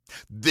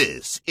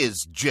This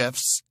is Jeff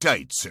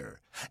Steitzer,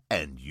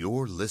 and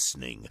you're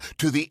listening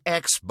to the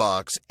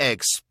Xbox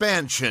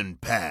Expansion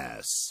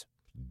Pass.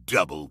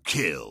 Double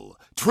kill,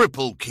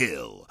 triple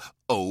kill,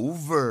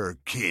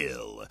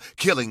 overkill,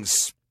 killing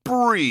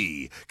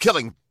spree,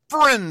 killing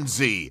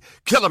frenzy,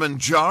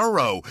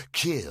 Kilimanjaro,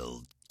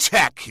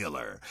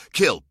 kill-tacular,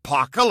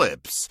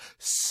 kill-pocalypse,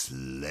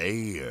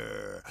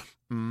 slayer,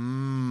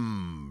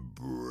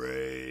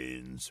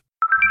 brains.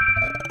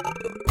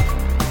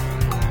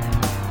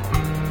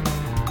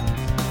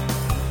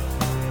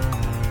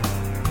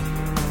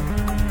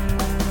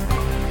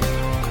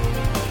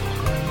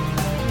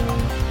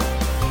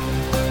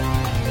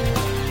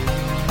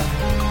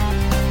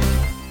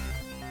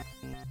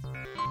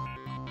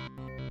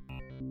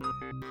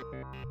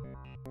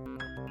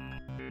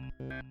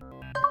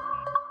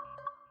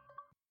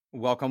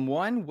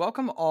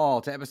 Welcome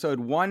all to episode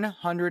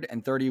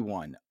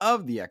 131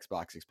 of the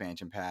Xbox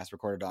Expansion Pass,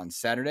 recorded on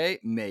Saturday,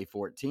 May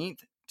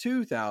 14th,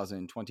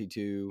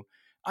 2022.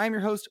 I'm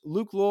your host,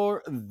 Luke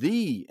Lore,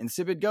 the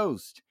Insipid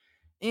Ghost.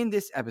 In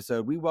this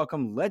episode, we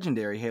welcome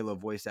legendary Halo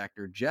voice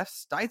actor Jeff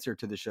Steitzer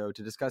to the show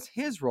to discuss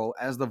his role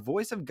as the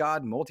voice of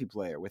God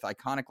multiplayer with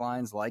iconic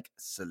lines like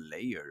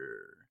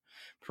Slayer.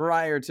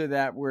 Prior to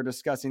that, we're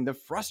discussing the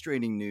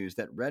frustrating news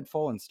that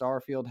Redfall and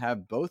Starfield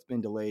have both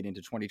been delayed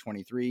into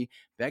 2023,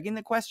 begging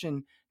the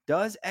question,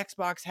 does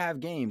Xbox have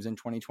games in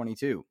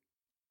 2022?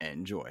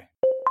 Enjoy.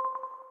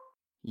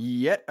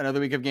 Yet another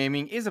week of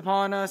gaming is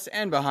upon us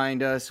and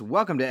behind us.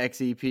 Welcome to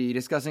XEP,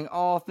 discussing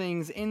all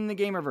things in the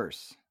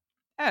Gamerverse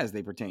as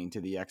they pertain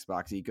to the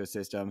Xbox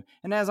ecosystem.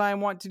 And as I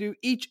want to do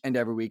each and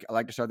every week, I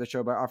like to start the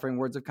show by offering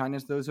words of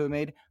kindness to those who have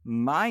made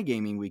my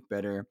gaming week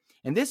better.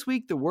 And this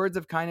week, the words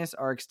of kindness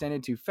are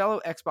extended to fellow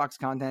Xbox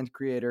content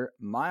creator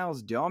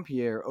Miles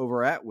Dompierre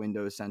over at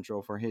Windows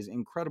Central for his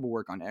incredible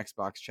work on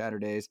Xbox Chatter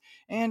Days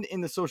and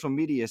in the social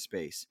media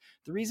space.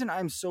 The reason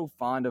I'm so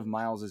fond of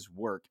Miles's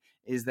work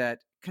is that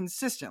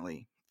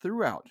consistently,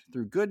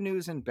 through good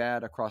news and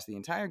bad across the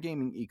entire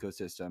gaming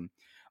ecosystem,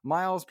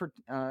 Miles,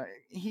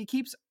 he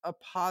keeps a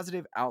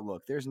positive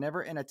outlook. There's never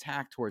an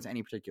attack towards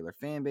any particular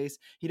fan base.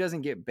 He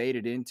doesn't get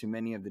baited into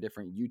many of the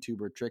different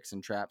YouTuber tricks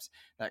and traps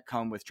that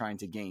come with trying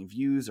to gain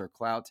views or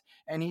clout.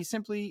 And he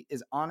simply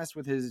is honest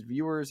with his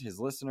viewers, his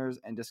listeners,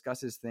 and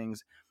discusses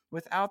things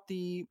without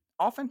the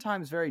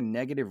oftentimes very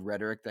negative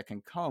rhetoric that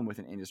can come with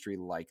an industry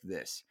like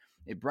this.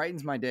 It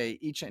brightens my day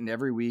each and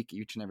every week,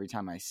 each and every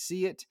time I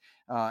see it.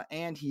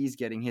 And he's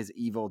getting his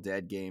Evil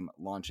Dead game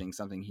launching,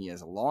 something he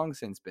has long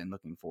since been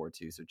looking forward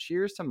to. So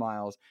cheers to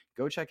Miles.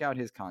 Go check out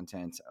his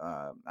content.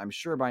 I'm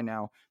sure by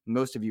now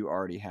most of you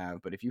already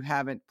have, but if you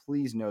haven't,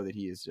 please know that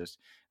he is just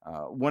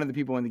one of the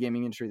people in the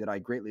gaming industry that I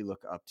greatly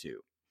look up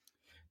to.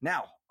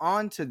 Now,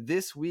 on to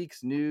this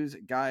week's news.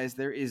 Guys,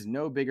 there is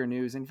no bigger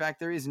news. In fact,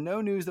 there is no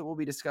news that we'll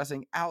be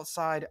discussing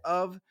outside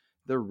of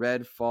the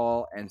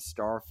Redfall and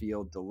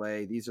Starfield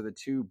delay. These are the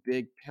two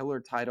big pillar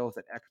titles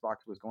that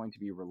Xbox was going to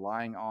be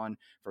relying on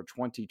for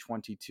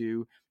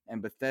 2022.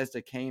 And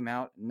Bethesda came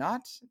out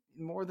not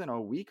more than a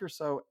week or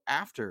so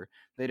after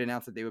they'd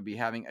announced that they would be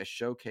having a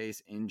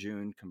showcase in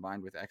June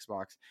combined with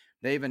Xbox.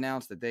 They've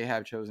announced that they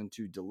have chosen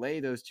to delay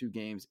those two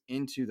games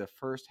into the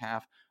first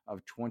half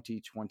of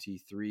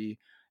 2023.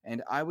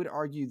 And I would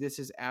argue this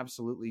is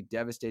absolutely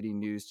devastating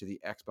news to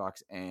the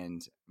Xbox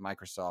and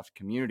Microsoft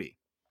community.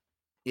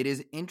 It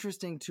is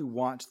interesting to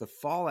watch the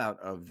fallout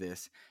of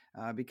this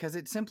because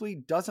it simply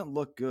doesn't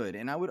look good.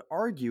 And I would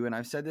argue, and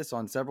I've said this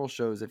on several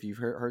shows, if you've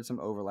heard some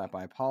overlap,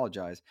 I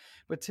apologize.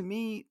 But to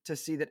me, to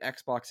see that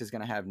Xbox is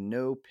going to have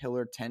no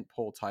pillar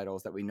tentpole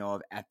titles that we know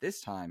of at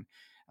this time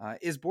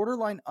is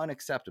borderline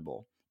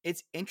unacceptable.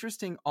 It's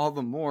interesting all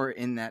the more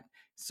in that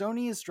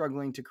Sony is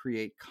struggling to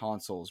create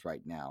consoles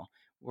right now,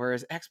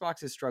 whereas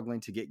Xbox is struggling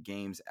to get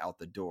games out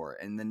the door.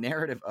 And the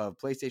narrative of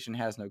PlayStation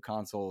has no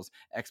consoles,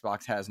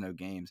 Xbox has no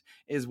games,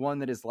 is one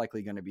that is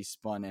likely going to be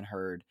spun and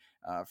heard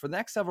for the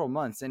next several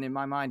months. And in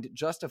my mind,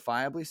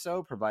 justifiably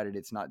so, provided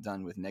it's not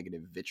done with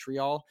negative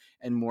vitriol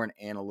and more an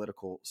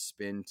analytical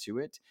spin to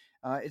it.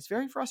 It's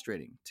very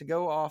frustrating to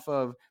go off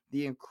of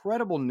the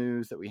incredible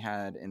news that we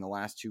had in the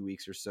last 2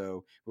 weeks or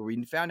so, where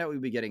we found out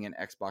we'd be getting an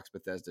Xbox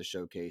Bethesda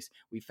showcase.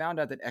 We found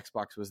out that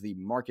Xbox was the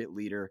market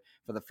leader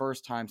for the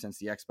first time since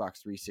the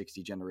Xbox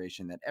 360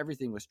 generation, that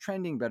everything was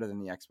trending better than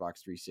the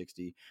Xbox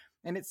 360.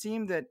 And it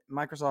seemed that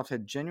Microsoft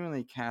had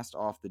genuinely cast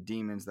off the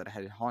demons that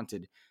had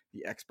haunted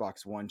the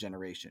Xbox One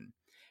generation.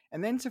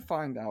 And then to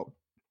find out,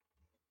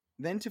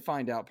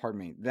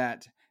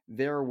 that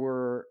there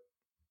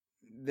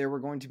were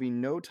going to be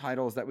no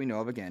titles that we know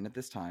of again at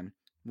this time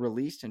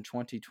released in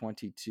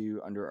 2022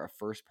 under a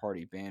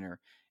first-party banner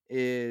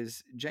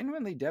is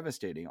genuinely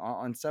devastating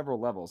on several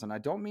levels. And I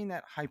don't mean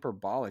that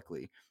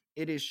hyperbolically.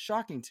 It is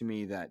shocking to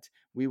me that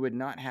we would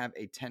not have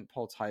a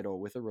tentpole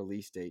title with a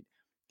release date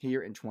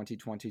here in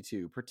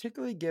 2022,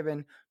 particularly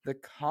given the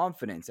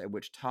confidence at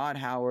which Todd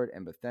Howard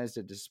and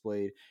Bethesda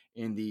displayed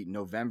in the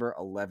November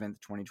 11th,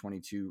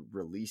 2022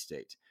 release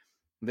date.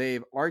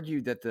 They've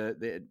argued that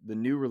the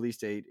new release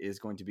date is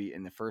going to be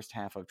in the first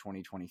half of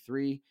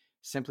 2023.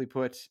 Simply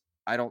put,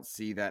 I don't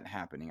see that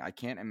happening. I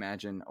can't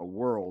imagine a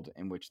world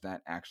in which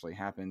that actually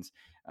happens.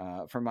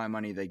 For my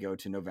money, they go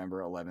to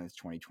November 11th,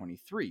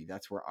 2023.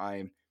 That's where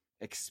I'm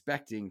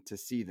expecting to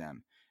see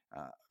them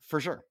for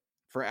sure.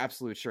 For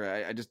absolute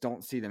sure. I just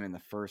don't see them in the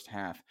first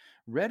half.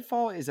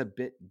 Redfall is a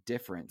bit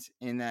different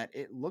in that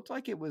it looked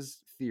like it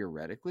was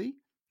theoretically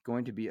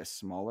going to be a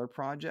smaller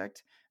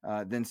project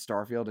than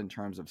Starfield in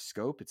terms of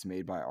scope. It's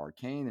made by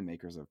Arcane, the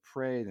makers of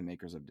Prey, the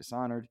makers of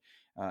Dishonored.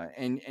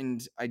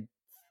 And I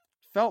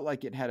felt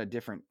like it had a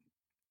different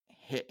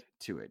hit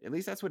to it. At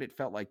least that's what it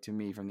felt like to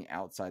me from the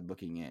outside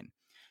looking in.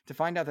 To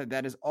find out that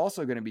that is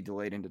also going to be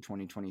delayed into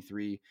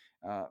 2023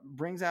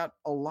 brings out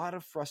a lot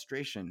of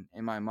frustration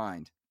in my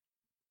mind.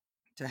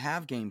 To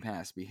have Game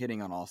Pass be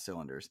hitting on all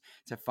cylinders,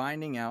 to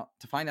find out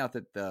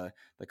that the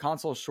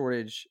console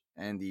shortage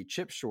and the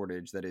chip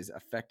shortage that is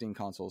affecting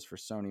consoles for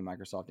Sony,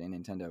 Microsoft, and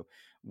Nintendo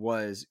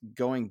was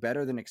going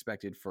better than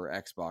expected for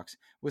Xbox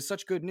was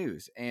such good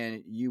news.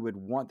 And you would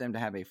want them to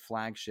have a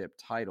flagship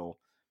title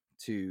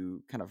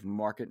to kind of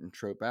market and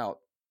trope out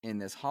in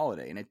this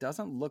holiday. And it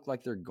doesn't look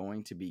like they're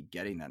going to be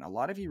getting that. And a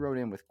lot of you wrote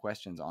in with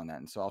questions on that.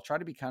 And so I'll try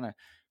to be kind of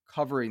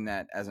covering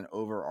that as an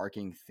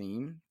overarching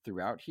theme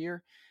throughout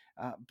here.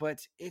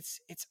 But it's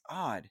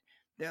odd.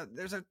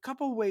 There's a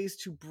couple ways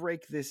to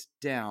break this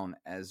down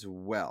as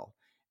well.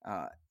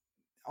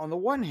 On the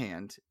one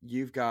hand,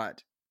 you've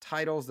got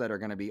titles that are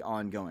going to be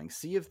ongoing.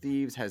 Sea of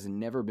Thieves has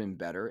never been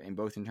better in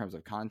both in terms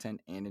of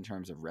content and in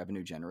terms of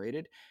revenue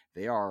generated.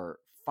 They are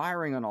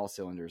firing on all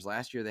cylinders.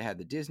 Last year they had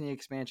the Disney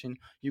expansion.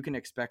 You can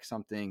expect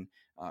something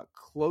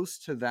close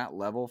to that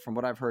level. From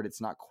what I've heard,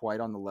 it's not quite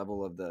on the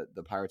level of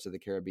the Pirates of the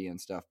Caribbean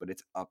stuff, but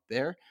it's up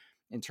there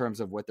in terms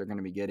of what they're going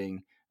to be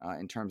getting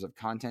in terms of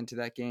content to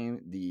that game.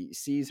 The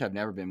seas have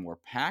never been more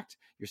packed.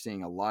 You're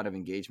seeing a lot of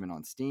engagement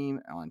on Steam,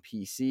 on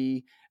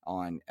PC,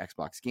 on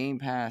Xbox Game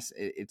Pass.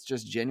 It's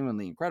just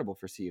genuinely incredible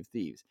for Sea of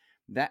Thieves.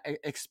 That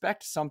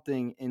expect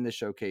something in the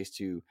showcase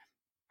to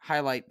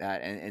highlight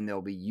that, and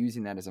they'll be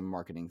using that as a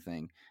marketing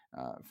thing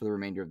for the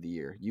remainder of the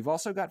year. You've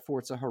also got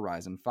Forza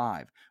Horizon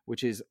 5,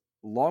 which is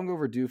long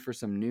overdue for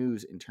some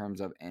news in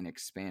terms of an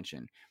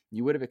expansion.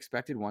 You would have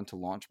expected one to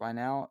launch by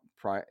now,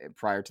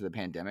 prior to the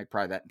pandemic,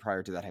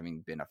 prior to that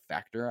having been a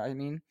factor, I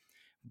mean.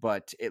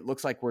 But it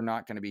looks like we're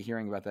not going to be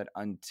hearing about that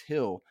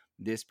until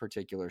this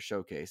particular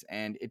showcase,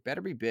 and it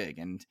better be big.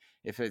 And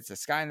if it's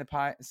a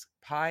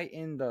pie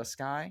in the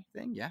sky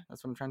thing, yeah,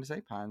 that's what I'm trying to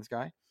say, pie in the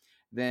sky,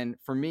 then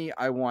for me,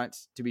 I want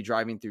to be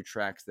driving through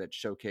tracks that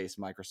showcase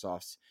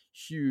Microsoft's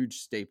huge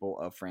staple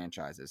of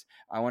franchises.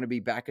 I want to be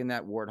back in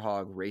that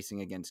Warthog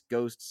racing against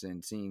ghosts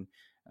and seeing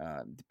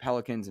the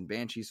pelicans and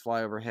banshees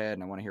fly overhead,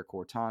 and I want to hear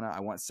Cortana.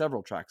 I want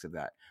several tracks of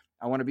that.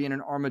 I want to be in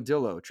an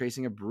armadillo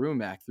tracing a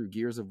Brumac through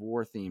Gears of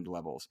War themed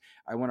levels.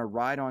 I want to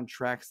ride on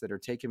tracks that are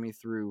taking me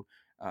through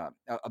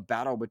a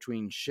battle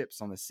between ships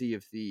on the Sea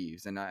of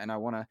Thieves, and I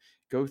want to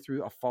go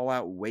through a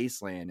Fallout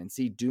wasteland and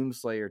see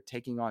Doomslayer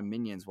taking on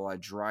minions while I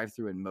drive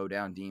through and mow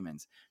down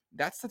demons.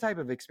 That's the type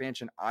of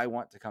expansion I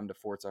want to come to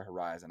Forza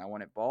Horizon. I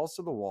want it balls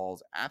to the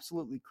walls,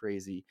 absolutely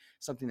crazy,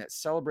 something that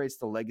celebrates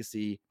the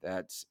legacy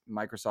that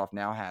Microsoft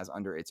now has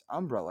under its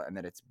umbrella and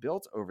that it's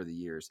built over the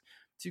years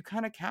to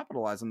kind of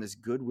capitalize on this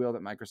goodwill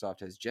that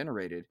Microsoft has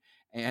generated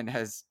and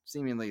has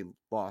seemingly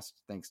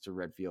lost thanks to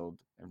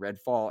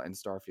Redfall and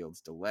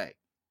Starfield's delay.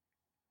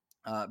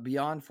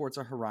 Beyond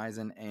Forza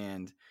Horizon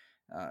and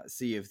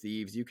Sea of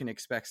Thieves, you can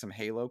expect some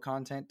Halo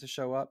content to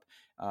show up.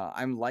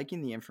 I'm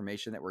liking the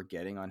information that we're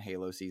getting on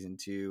Halo Season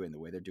 2 and the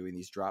way they're doing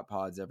these drop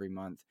pods every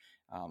month.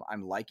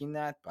 I'm liking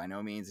that. By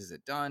no means is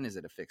it done. Is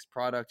it a fixed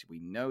product? We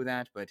know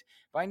that. But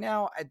by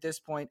now, at this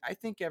point, I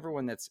think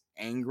everyone that's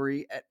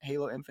angry at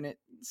Halo Infinite,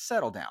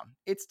 settle down.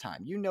 It's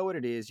time. You know what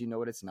it is. You know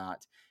what it's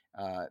not.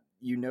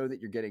 You know that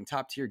you're getting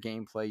top tier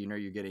gameplay. You know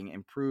you're getting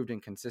improved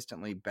and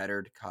consistently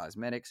bettered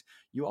cosmetics.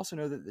 You also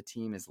know that the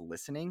team is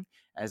listening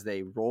as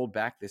they rolled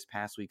back this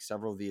past week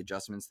several of the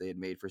adjustments they had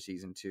made for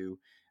Season 2.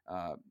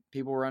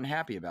 People were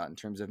unhappy about in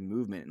terms of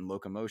movement and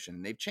locomotion,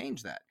 and they've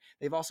changed that.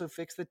 They've also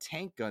fixed the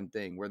tank gun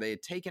thing where they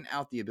had taken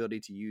out the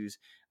ability to use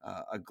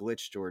a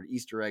glitched or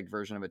Easter egg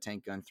version of a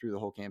tank gun through the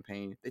whole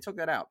campaign. They took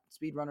that out.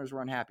 Speedrunners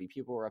were unhappy.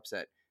 People were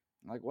upset.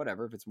 Like,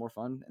 whatever, if it's more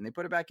fun, and they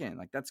put it back in.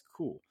 Like, that's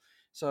cool.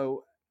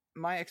 So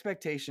my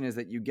expectation is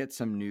that you get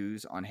some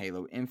news on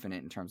Halo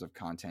Infinite in terms of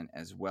content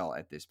as well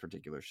at this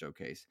particular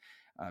showcase,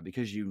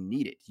 because you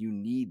need it. You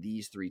need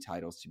these three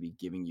titles to be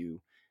giving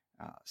you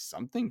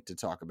something to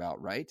talk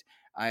about, right?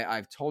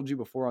 I've told you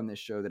before on this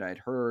show that I'd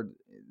heard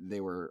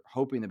they were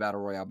hoping the Battle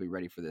Royale be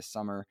ready for this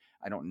summer.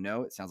 I don't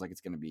know. It sounds like it's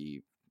going to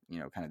be,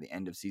 kind of the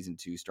end of Season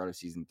 2, start of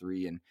Season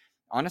 3. And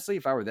honestly,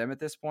 if I were them at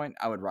this point,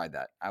 I would ride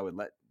that. I would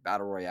let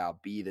Battle Royale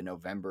be the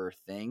November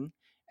thing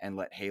and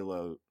let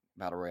Halo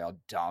Battle Royale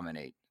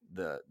dominate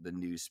the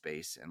news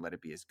space and let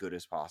it be as good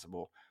as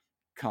possible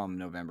come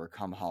November,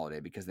 come holiday,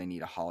 because they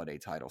need a holiday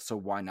title. So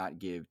why not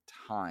give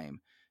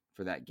time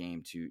for that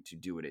game to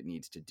do what it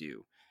needs to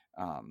do?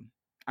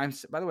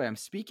 By the way, I'm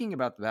speaking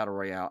about the Battle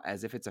Royale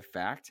as if it's a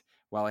fact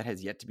while it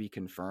has yet to be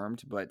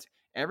confirmed, but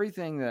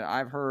everything that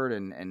I've heard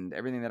and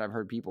everything that I've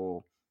heard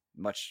people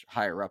much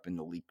higher up in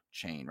the leak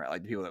chain, right?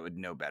 Like the people that would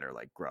know better,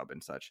 like Grub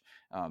and such.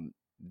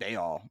 They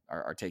all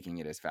are taking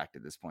it as fact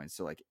at this point.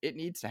 So like it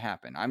needs to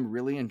happen. I'm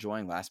really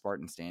enjoying Last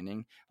Spartan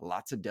Standing.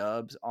 Lots of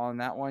dubs on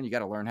that one. You got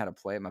to learn how to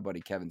play it. My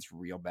buddy Kevin's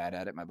real bad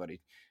at it. My buddy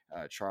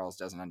Charles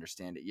doesn't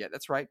understand it yet.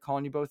 That's right.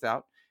 Calling you both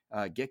out.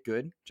 Get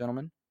good,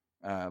 gentlemen.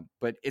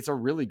 But it's a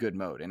really good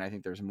mode. And I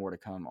think there's more to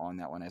come on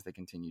that one as they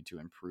continue to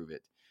improve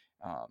it.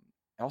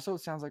 Also,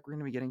 it sounds like we're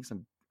going to be getting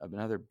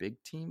another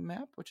big team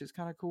map, which is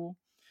kind of cool.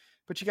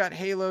 But you got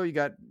Halo, you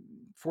got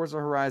Forza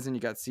Horizon, you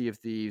got Sea of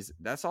Thieves.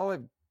 That's all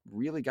I've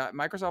really got.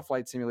 Microsoft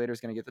Flight Simulator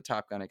is going to get the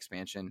Top Gun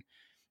expansion.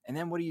 And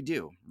then what do you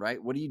do,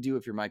 right? What do you do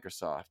if you're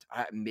Microsoft?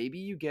 Maybe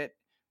you get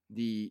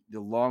the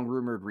long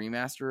rumored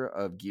remaster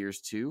of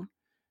Gears 2.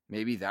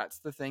 Maybe that's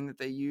the thing that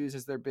they use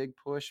as their big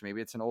push.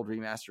 Maybe it's an old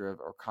remaster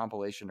or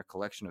compilation or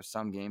collection of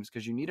some games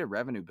because you need a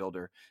revenue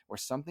builder or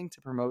something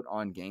to promote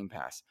on Game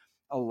Pass.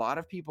 A lot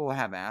of people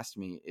have asked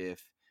me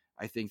if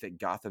I think that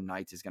Gotham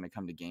Knights is going to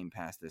come to Game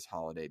Pass this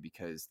holiday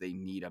because they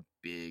need a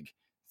big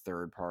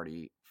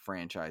third-party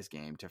franchise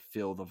game to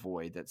fill the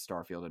void that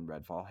Starfield and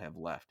Redfall have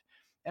left.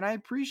 And I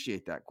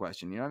appreciate that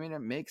question. You know what I mean? It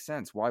makes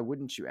sense. Why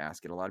wouldn't you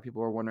ask it? A lot of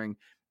people are wondering,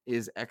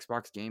 is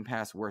Xbox Game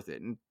Pass worth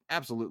it? And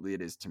absolutely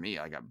it is to me.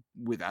 Like,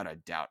 without a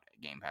doubt,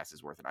 Game Pass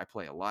is worth it. I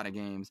play a lot of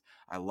games.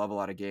 I love a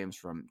lot of games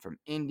from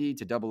indie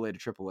to AA to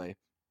AAA.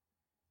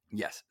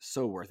 Yes,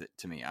 so worth it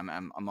to me.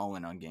 I'm all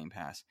in on Game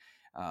Pass.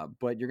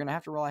 But you're going to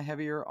have to rely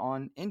heavier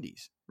on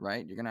indies,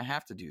 right? You're going to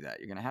have to do that.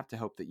 You're going to have to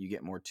hope that you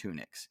get more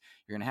tunics.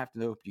 You're going to have to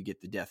hope you get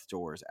the Death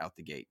Doors out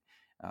the gate.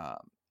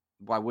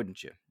 Why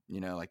wouldn't you? You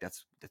know, like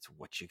that's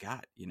what you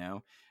got, you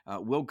know?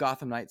 Will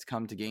Gotham Knights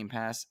come to Game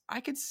Pass? I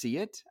could see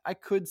it.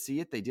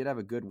 They did have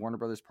a good Warner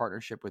Brothers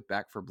partnership with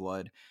Back for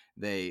Blood.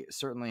 They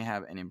certainly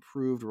have an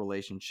improved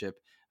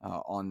relationship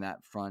on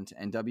that front.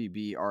 And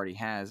WB already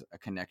has a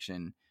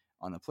connection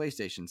on the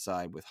PlayStation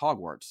side with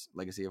Hogwarts,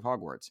 Legacy of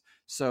Hogwarts.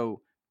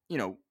 So, you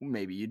know,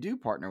 maybe you do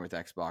partner with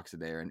Xbox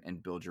there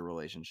and build your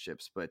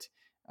relationships, but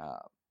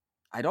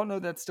I don't know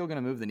that's still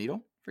going to move the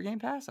needle for Game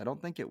Pass. I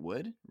don't think it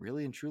would.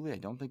 Really and truly, I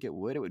don't think it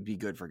would. It would be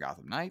good for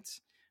Gotham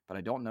Knights, but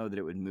I don't know that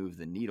it would move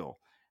the needle.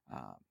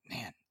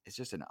 Man, it's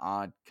just an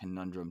odd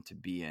conundrum to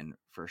be in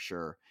for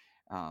sure.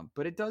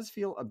 But it does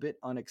feel a bit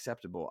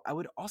unacceptable. I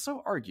would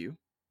also argue,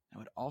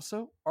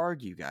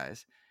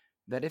 guys,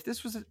 that if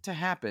this was to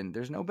happen,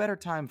 there's no better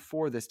time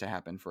for this to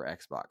happen for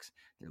Xbox.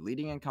 They're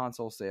leading in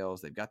console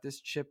sales. They've got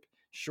this chip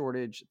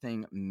shortage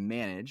thing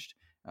managed.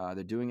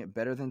 They're doing it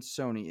better than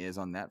Sony is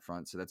on that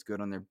front, so that's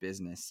good on their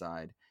business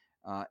side.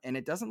 And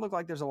it doesn't look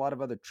like there's a lot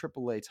of other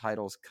AAA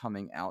titles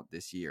coming out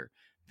this year.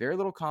 Very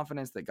little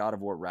confidence that God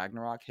of War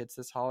Ragnarok hits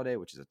this holiday,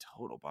 which is a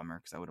total bummer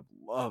because I would have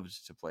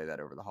loved to play that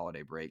over the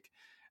holiday break.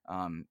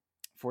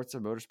 Forza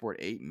Motorsport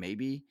 8,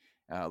 maybe.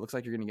 Looks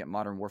like you're going to get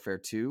Modern Warfare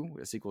 2,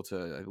 a sequel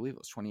to, I believe it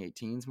was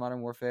 2018's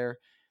Modern Warfare.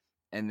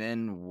 And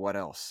then what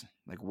else?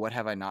 Like, what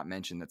have I not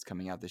mentioned that's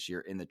coming out this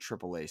year in the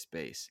AAA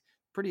space?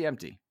 Pretty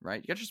empty,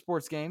 right? You got your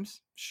sports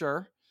games,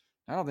 sure.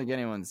 I don't think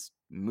anyone's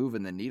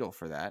moving the needle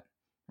for that,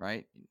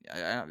 right?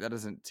 That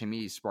doesn't, to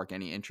me, spark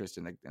any interest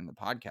in the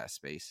podcast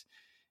space.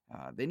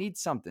 They need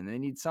something. They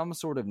need some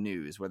sort of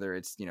news, whether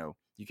it's, you know,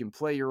 you can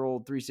play your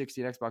old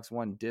 360 and Xbox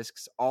One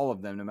discs, all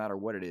of them, no matter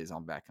what it is,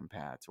 on back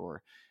compats,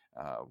 or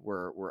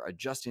we're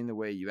adjusting the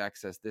way you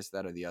access this,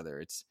 that, or the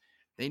other.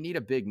 They need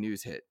a big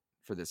news hit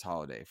for this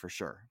holiday for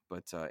sure,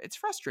 but it's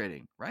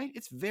frustrating, right?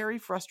 It's very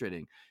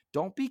frustrating.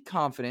 Don't be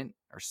confident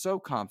or so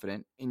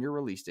confident in your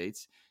release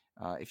dates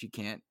if you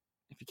can't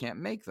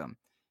make them.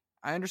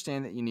 I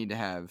understand that you need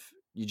to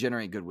you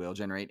generate goodwill,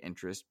 generate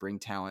interest, bring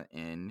talent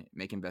in,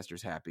 make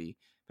investors happy.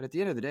 But at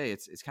the end of the day,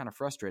 it's kind of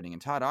frustrating.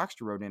 And Todd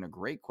Oxter wrote in a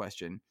great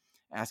question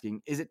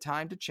asking, is it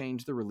time to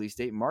change the release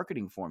date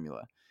marketing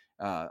formula?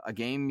 A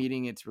game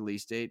meeting its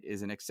release date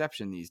is an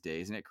exception these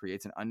days, and it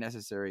creates an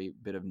unnecessary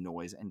bit of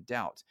noise and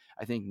doubt.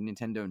 I think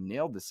Nintendo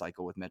nailed the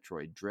cycle with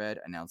Metroid Dread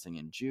announcing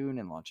in June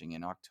and launching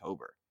in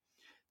October.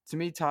 To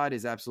me, Todd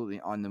is absolutely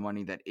on the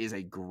money. That is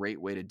a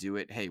great way to do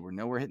it. Hey,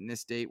 we're hitting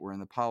this date. We're in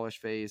the polish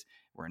phase.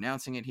 We're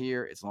announcing it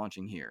here. It's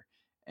launching here.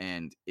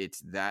 And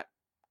it's that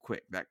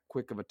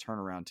quick of a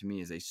turnaround to me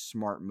is a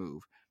smart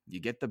move. You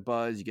get the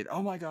buzz, you get,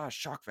 oh my gosh,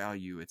 shock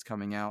value, it's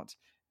coming out,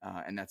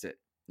 and that's it.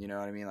 You know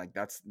what I mean? Like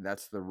that's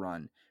the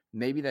run.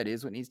 Maybe that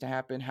is what needs to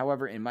happen.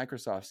 However, in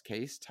Microsoft's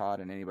case, Todd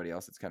and anybody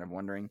else that's kind of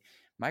wondering,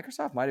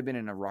 Microsoft might have been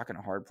in a rock and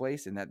a hard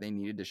place in that they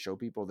needed to show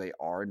people they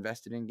are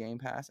invested in Game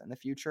Pass in the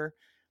future,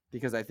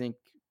 because I think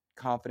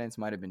confidence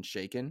might have been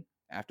shaken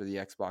after the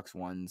Xbox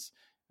One's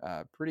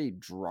pretty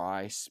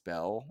dry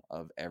spell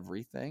of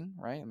everything,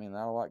 right? I mean,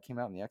 not a lot came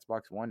out in the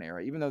Xbox One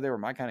era. Even though they were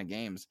my kind of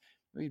games,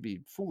 we'd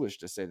be foolish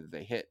to say that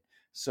they hit.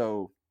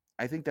 So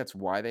I think that's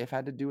why they've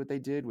had to do what they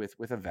did with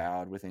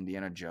Avowed, with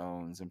Indiana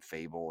Jones and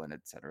Fable and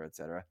et cetera, et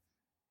cetera.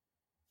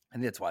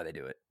 And that's why they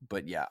do it.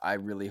 But yeah, I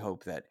really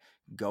hope that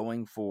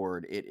going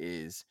forward, it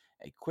is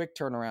a quick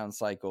turnaround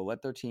cycle.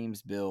 Let their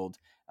teams build,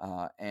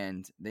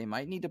 and they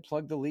might need to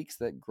plug the leaks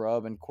that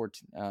Grubb and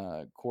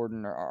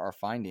Corden are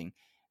finding.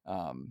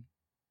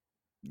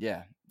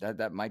 Yeah,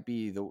 that might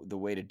be the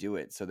way to do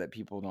it, so that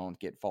people don't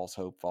get false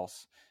hope,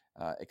 false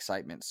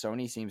excitement.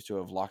 Sony seems to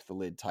have locked the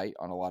lid tight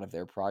on a lot of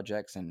their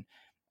projects, and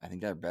I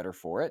think they're better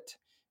for it.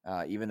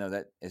 Even though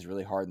that is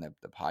really hard in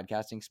the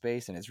podcasting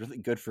space, and it's really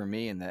good for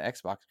me in the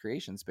Xbox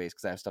creation space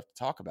because I have stuff to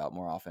talk about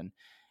more often.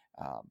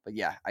 But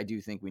yeah, I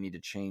do think we need to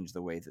change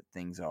the way that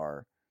things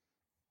are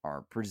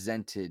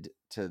presented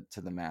to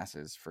the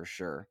masses for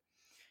sure.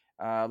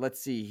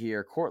 Let's see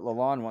here. Court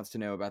Lalonde wants to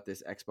know about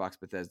this Xbox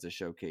Bethesda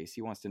showcase.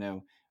 He wants to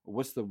know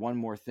what's the one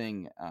more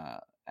thing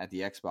at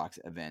the Xbox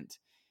event.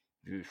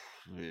 I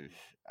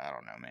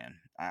don't know, man.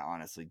 I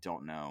honestly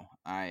don't know.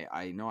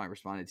 I know I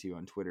responded to you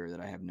on Twitter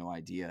that I have no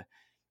idea.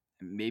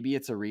 Maybe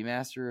it's a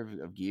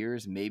remaster of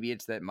Gears. Maybe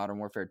it's that Modern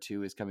Warfare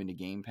 2 is coming to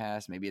Game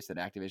Pass. Maybe it's that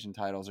Activision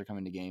titles are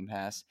coming to Game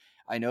Pass.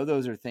 I know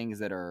those are things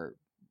that are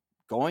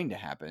going to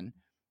happen.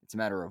 It's a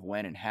matter of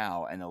when and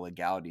how, and the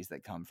legalities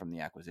that come from the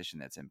acquisition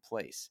that's in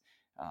place.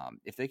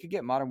 If they could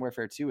get Modern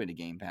Warfare 2 into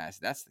Game Pass,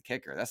 that's the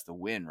kicker. That's the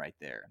win right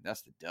there.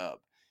 That's the dub.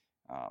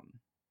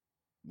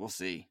 We'll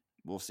see.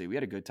 We'll see. We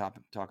had a good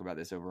talk about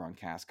this over on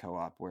Cast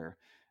Co-op, where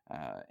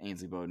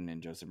Ainsley Bowden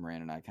and Joseph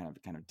Moran and I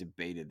kind of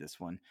debated this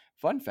one.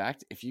 Fun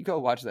fact: if you go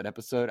watch that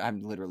episode,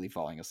 I'm literally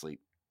falling asleep,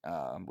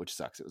 which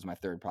sucks. It was my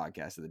third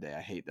podcast of the day.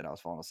 I hate that I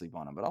was falling asleep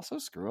on him, but also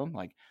screw him.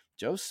 Like,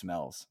 Joe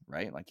smells,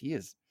 right? Like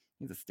he's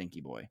a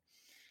stinky boy.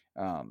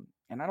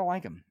 And I don't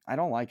like him.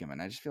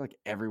 And I just feel like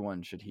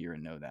everyone should hear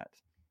and know that.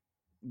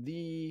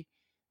 The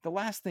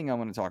last thing I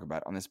want to talk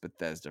about on this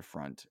Bethesda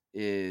front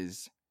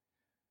is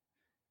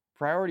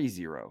Priority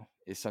Zero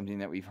is something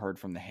that we've heard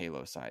from the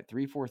Halo side.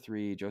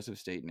 343, Joseph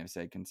Staten have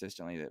said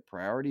consistently that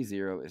Priority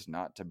Zero is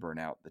not to burn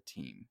out the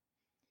team.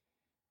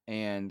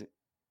 And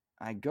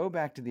I go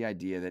back to the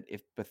idea that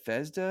if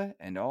Bethesda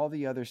and all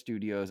the other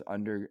studios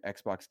under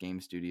Xbox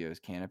Game Studios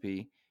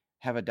canopy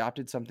have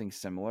adopted something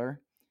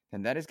similar,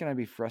 then that is going to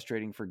be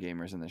frustrating for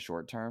gamers in the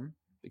short term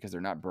because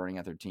they're not burning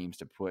out their teams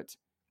to put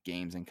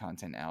games and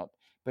content out.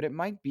 But it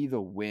might be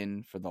the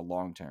win for the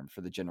long term,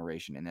 for the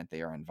generation, in that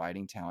they are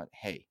inviting talent.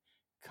 Hey,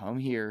 come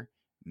here,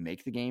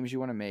 make the games you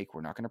want to make.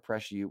 We're not going to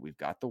pressure you. We've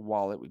got the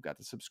wallet. We've got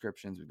the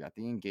subscriptions. We've got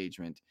the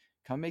engagement.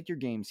 Come make your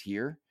games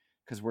here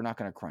because we're not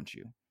going to crunch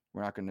you.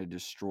 We're not going to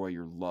destroy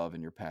your love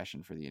and your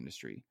passion for the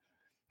industry.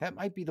 That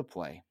might be the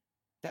play.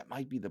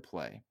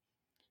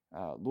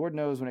 Lord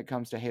knows when it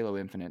comes to Halo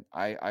Infinite,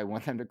 I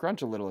want them to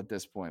crunch a little at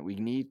this point. We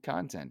need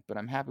content, but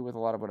I'm happy with a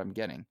lot of what I'm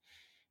getting.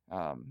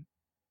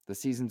 The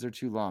seasons are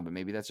too long, but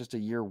maybe that's just a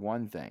year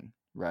one thing,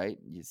 right?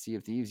 You Sea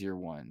of Thieves year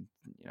one,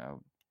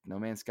 No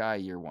Man's Sky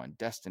year one,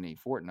 Destiny,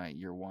 Fortnite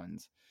year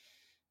ones.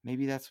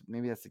 Maybe that's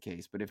the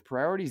case. But if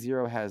Priority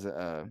Zero has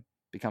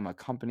become a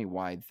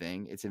company-wide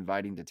thing, it's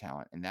inviting the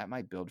talent, and that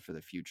might build for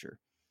the future.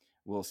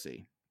 We'll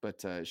see.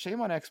 But shame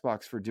on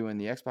Xbox for doing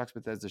the Xbox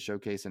Bethesda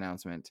showcase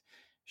announcement,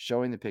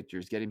 showing the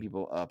pictures, getting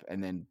people up,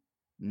 and then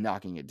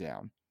knocking it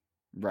down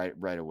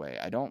right away.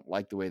 I don't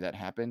like the way that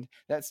happened.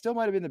 That still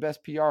might have been the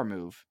best PR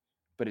move,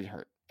 but it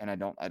hurt, and I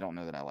don't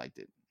know that I liked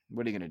it.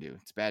 What are you going to do?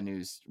 It's bad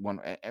news.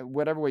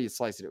 Whatever way you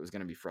slice it, it was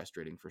going to be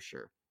frustrating for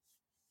sure.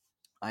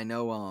 I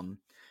know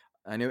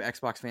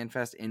Xbox Fan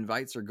Fest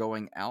invites are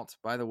going out,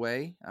 by the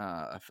way.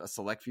 A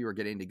select few are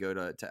getting to go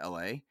to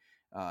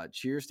LA.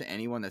 Cheers to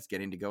anyone that's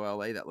getting to go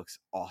LA. That looks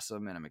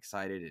awesome, and I'm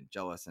excited and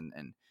jealous,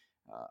 and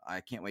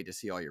I can't wait to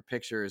see all your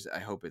pictures. I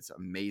hope it's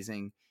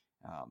amazing.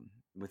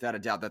 Without a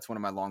doubt, that's one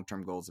of my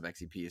long-term goals of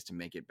XEP is to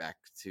make it back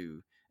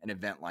to an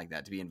event like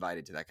that, to be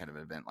invited to that kind of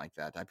event like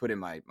that. I put in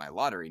my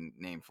lottery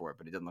name for it,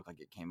 but it doesn't look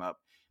like it came up.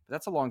 But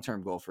that's a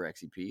long-term goal for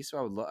XEP.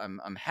 So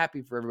I'm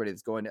happy for everybody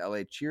that's going to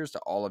LA. Cheers to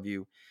all of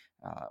you.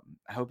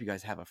 I hope you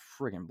guys have a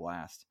friggin'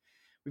 blast.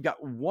 We've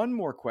got one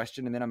more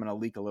question, and then I'm going to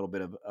leak a little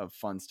bit of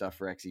fun stuff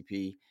for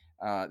XEP.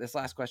 This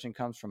last question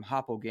comes from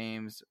Hoppo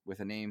Games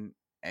with a name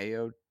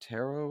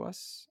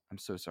Aoteros. I'm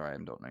so sorry, I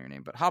don't know your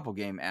name, but Hoppo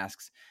Game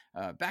asks,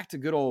 back to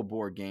good old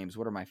board games.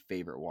 What are my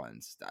favorite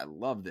ones? I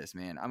love this,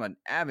 man. I'm an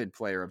avid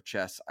player of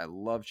chess. I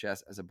love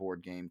chess as a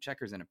board game.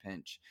 Checkers in a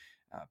pinch.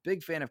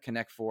 Big fan of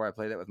Connect 4. I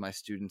play that with my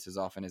students as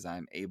often as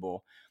I'm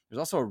able. There's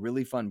also a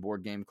really fun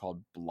board game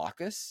called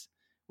Blockus,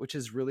 which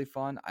is really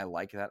fun. I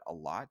like that a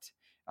lot.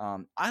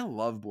 I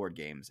love board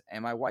games,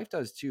 and my wife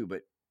does too,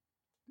 but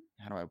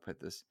how do I put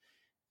this?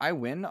 I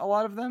win a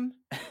lot of them.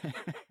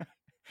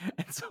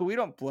 And so we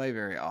don't play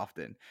very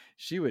often.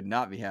 She would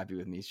not be happy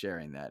with me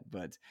sharing that,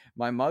 but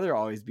my mother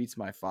always beats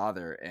my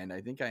father, and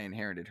I think I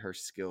inherited her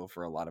skill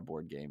for a lot of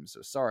board games.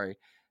 So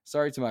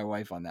sorry to my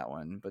wife on that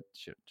one, but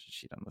she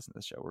doesn't listen to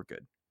the show. We're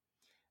good.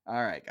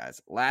 All right,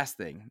 guys. Last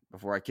thing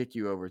before I kick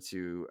you over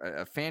to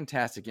a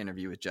fantastic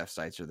interview with Jeff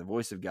Seitzer, the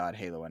voice of God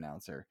Halo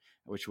announcer,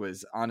 which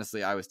was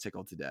honestly, I was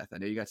tickled to death. I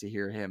know you got to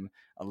hear him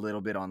a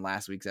little bit on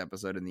last week's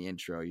episode in the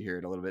intro. You hear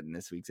it a little bit in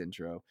this week's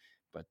intro.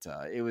 But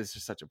it was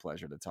just such a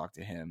pleasure to talk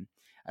to him.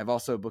 I've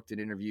also booked an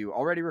interview,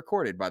 already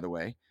recorded, by the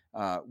way,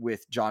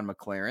 with John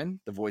McLaren,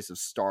 the voice of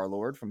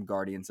Star-Lord from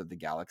Guardians of the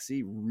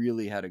Galaxy.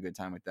 Really had a good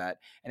time with that.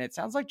 And it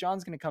sounds like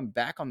John's going to come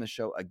back on the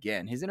show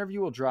again. His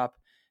interview will drop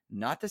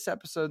Not this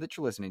episode that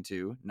you're listening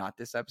to, not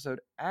this episode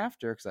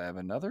after, because I have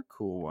another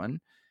cool one,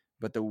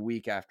 but the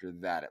week after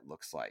that, it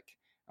looks like.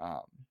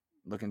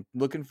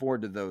 Looking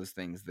forward to those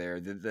things there.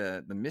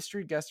 The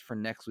mystery guest for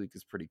next week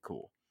is pretty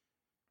cool.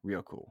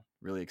 Real cool.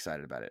 Really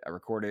excited about it. I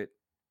record it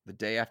the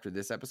day after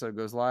this episode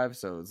goes live,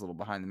 so it's a little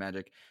behind the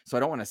magic. So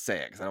I don't want to say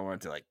it because I don't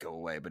want it to like go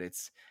away, but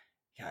it's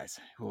guys,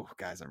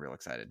 I'm real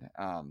excited.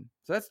 So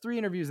that's 3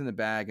 interviews in the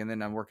bag, and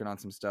then I'm working on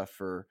some stuff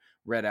for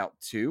Redout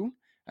 2.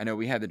 I know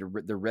we had the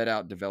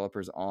Redout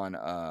developers on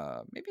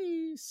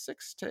maybe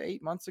 6 to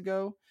 8 months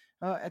ago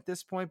at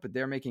this point, but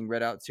they're making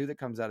Redout 2 that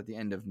comes out at the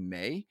end of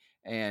May.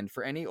 And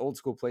for any old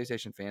school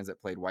PlayStation fans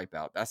that played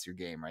Wipeout, that's your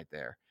game right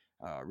there.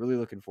 Really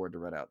looking forward to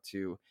Redout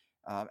 2.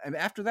 And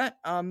after that,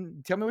 tell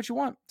me what you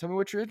want. Tell me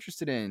what you're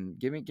interested in.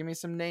 Give me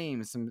some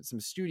names, some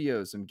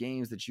studios, some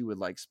games that you would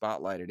like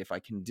spotlighted. If I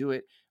can do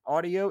it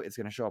audio, it's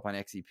going to show up on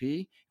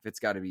XEP. If it's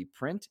got to be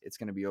print, it's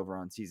going to be over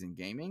on Season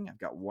Gaming. I've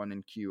got one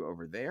in queue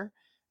over there.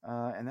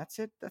 And that's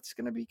it. That's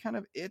going to be kind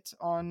of it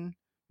on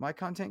my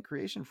content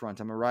creation front.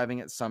 I'm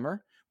arriving at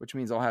summer, which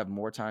means I'll have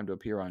more time to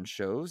appear on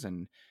shows.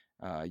 And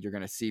you're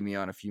going to see me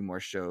on a few more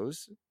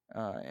shows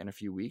in a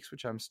few weeks,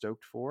 which I'm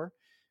stoked for.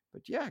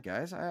 But yeah,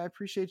 guys, I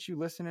appreciate you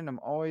listening. I'm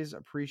always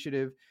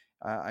appreciative.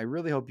 I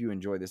really hope you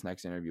enjoy this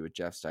next interview with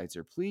Jeff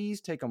Steitzer. Please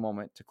take a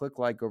moment to click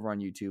like over on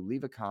YouTube,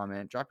 leave a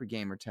comment, drop your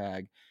gamer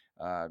tag,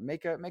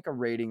 make a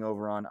rating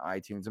over on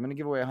iTunes. I'm going to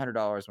give away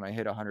 $100 when I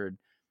hit 100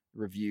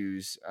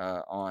 reviews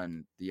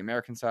on the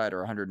American side, or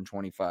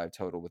 125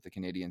 total with the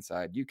Canadian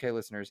side. UK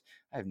listeners,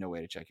 I have no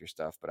way to check your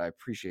stuff, but I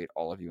appreciate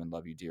all of you and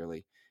love you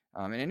dearly.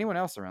 And anyone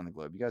else around the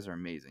globe, you guys are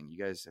amazing. You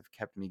guys have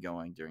kept me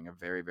going during a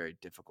very, very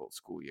difficult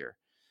school year.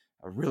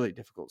 A really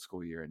difficult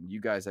school year, and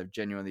you guys have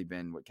genuinely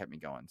been what kept me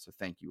going. So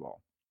thank you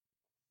all.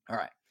 All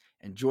right.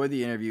 Enjoy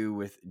the interview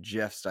with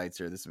Jeff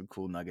Steitzer. There's some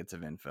cool nuggets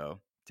of info.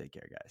 Take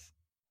care, guys.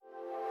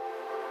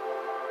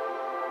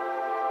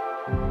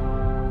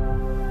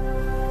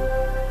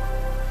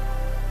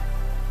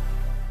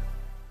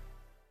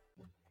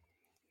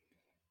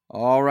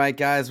 All right,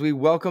 guys, we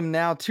welcome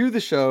now to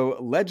the show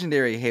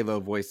legendary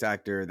Halo voice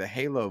actor, the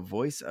Halo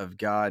voice of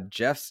God,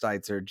 Jeff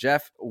Steitzer.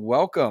 Jeff,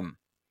 welcome.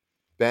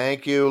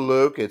 Thank you,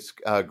 Luke. It's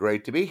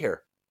great to be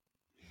here.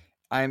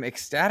 I'm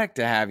ecstatic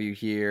to have you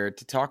here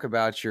to talk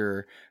about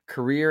your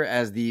career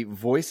as the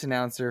voice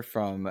announcer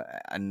from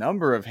a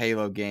number of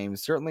Halo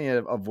games. Certainly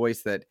a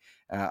voice that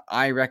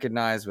I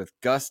recognize with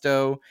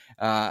gusto.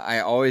 I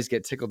always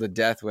get tickled to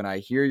death when I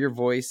hear your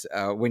voice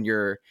when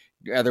you're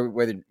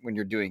when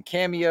you're doing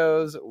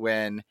cameos,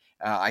 when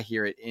I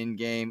hear it in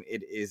game.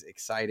 It is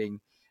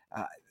exciting.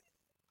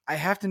 I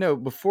have to know,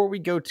 before we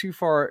go too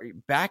far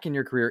back in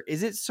your career,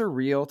 is it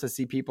surreal to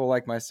see people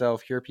like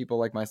myself, hear people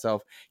like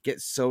myself get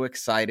so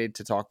excited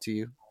to talk to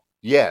you?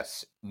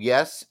 Yes,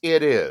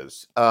 it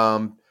is.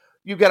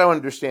 You got to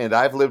understand,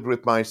 I've lived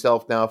with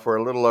myself now for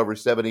a little over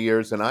 70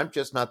 years, and I'm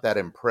just not that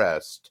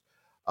impressed.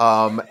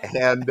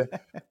 And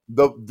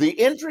the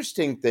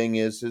interesting thing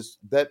is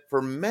that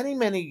for many,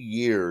 many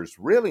years,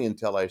 really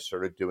until I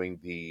started doing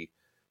the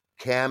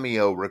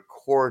cameo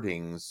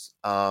recordings,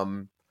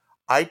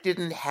 I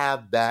didn't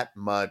have that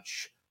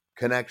much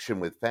connection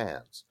with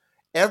fans.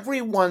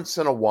 Every once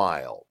in a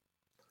while,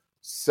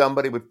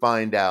 somebody would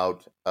find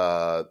out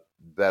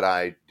that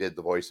I did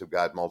the Voice of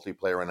God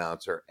multiplayer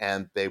announcer,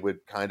 and they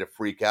would kind of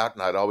freak out,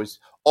 and I'd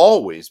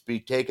always be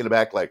taken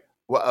aback, like,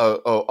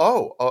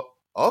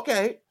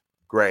 okay,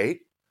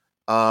 great.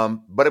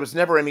 But it was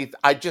never anything.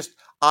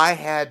 I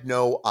had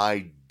no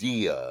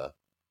idea,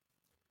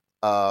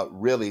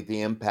 really,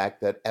 the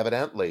impact that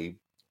evidently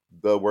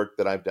the work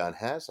that I've done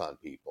has on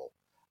people.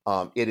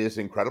 It is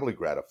incredibly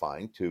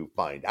gratifying to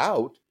find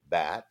out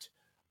that,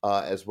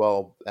 as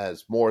well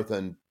as more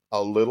than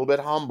a little bit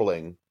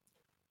humbling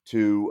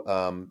to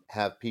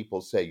have people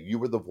say, you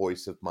were the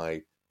voice of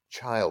my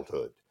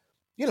childhood.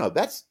 You know,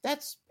 that's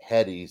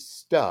heady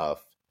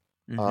stuff.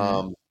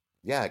 Mm-hmm.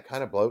 Yeah, it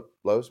kind of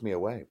blows me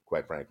away,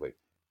 quite frankly.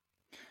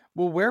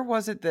 Well, where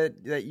was it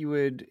that you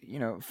would,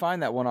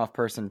 find that one-off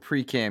person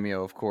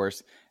pre-cameo, of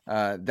course,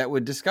 that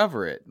would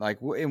discover it? Like,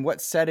 in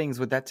what settings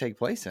would that take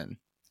place in?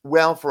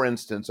 Well, for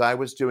instance, I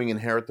was doing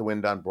Inherit the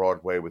Wind on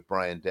Broadway with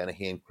Brian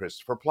Dennehy and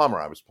Christopher Plummer.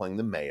 I was playing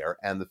the mayor,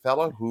 and the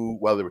fellow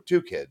there were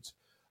 2 kids.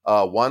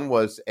 One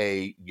was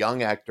a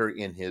young actor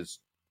in his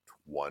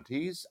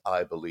 20s,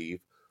 I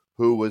believe,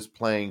 who was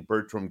playing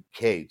Bertram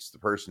Cates, the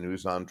person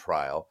who's on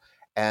trial.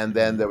 And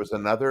then there was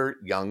another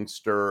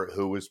youngster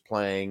who was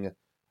playing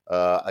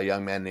a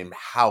young man named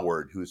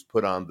Howard, who's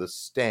put on the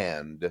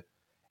stand.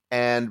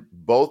 And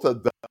both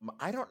of them,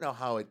 I don't know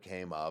how it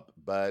came up,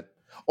 but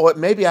it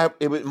might have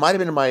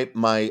been in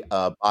my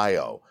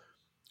bio.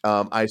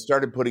 I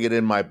started putting it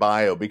in my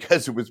bio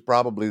because it was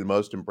probably the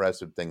most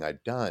impressive thing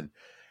I'd done.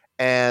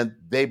 And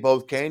they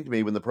both came to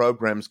me when the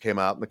programs came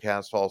out, and the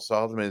cast all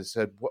saw them and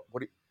said,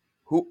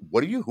 Who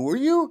are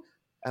you?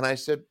 And I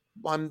said,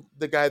 well, I'm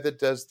the guy that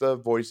does the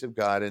Voice of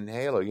God in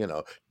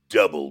Halo,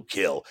 double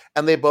kill.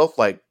 And they both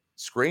like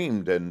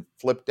screamed and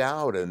flipped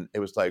out, and it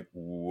was like,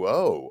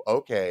 whoa,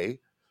 okay.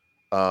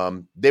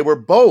 They were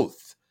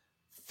both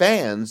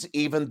fans,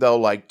 even though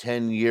like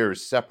 10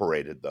 years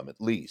separated them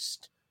at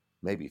least,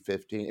 maybe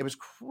 15. It was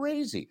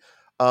crazy.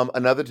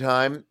 Another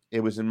time, it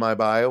was in my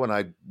bio, and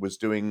I was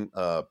doing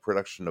a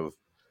production of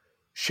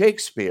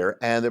Shakespeare,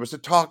 and there was a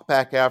talk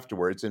back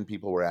afterwards, and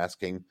people were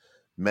asking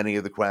many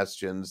of the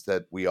questions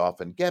that we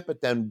often get.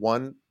 But then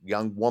one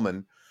young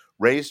woman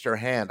raised her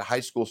hand, a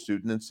high school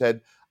student, and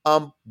said,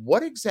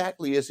 what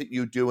exactly is it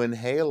you do in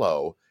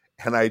Halo?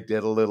 And I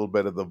did a little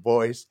bit of the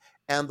voice,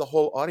 and the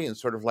whole audience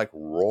sort of like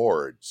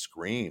roared,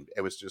 screamed.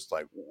 It was just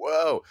like,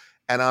 whoa.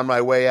 And on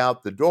my way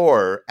out the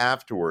door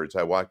afterwards,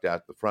 I walked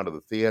out the front of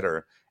the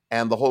theater,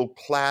 and the whole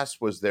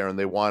class was there, and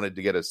they wanted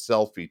to get a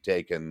selfie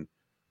taken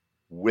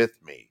with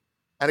me.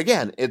 And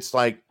again, it's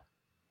like,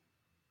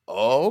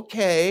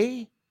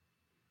 okay,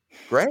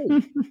 great.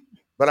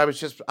 But I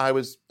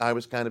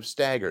was kind of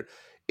staggered.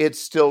 It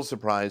still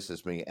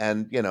surprises me.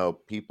 And,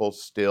 people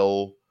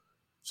still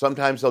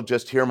sometimes they'll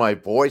just hear my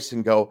voice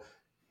and go,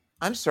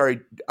 I'm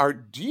sorry,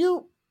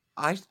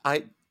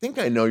 I think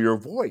I know your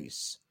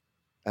voice.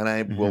 And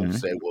I will Mhm.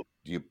 say, well,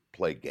 do you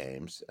play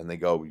games? And they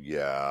go,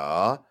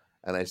 yeah.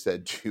 And I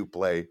said, do you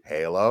play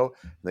Halo?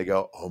 And they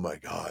go, oh my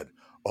God.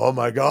 Oh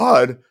my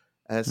God.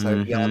 And it's like,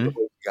 yeah, I'm the Mhm.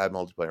 voice guy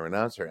multiplayer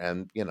announcer.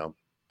 And,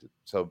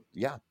 so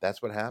yeah,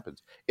 that's what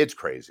happens. It's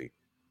crazy.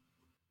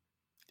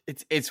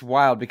 It's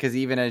wild because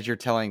even as you're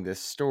telling this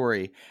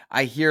story,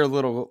 I hear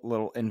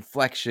little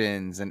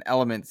inflections and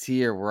elements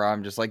here where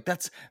I'm just like,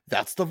 that's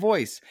the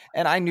voice.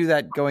 And I knew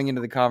that going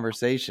into the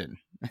conversation.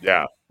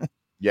 Yeah.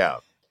 Yeah.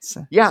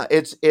 So- Yeah,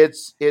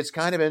 it's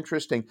kind of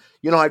interesting.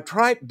 I've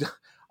tried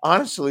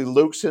honestly,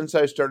 Luke, since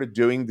I started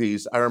doing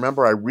these, I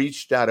remember I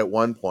reached out at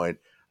one point.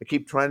 I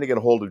keep trying to get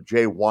a hold of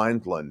Jay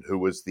Windland, who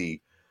was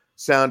the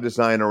sound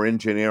designer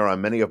engineer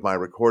on many of my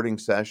recording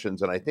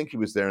sessions, and I think he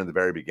was there in the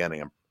very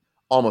beginning. I'm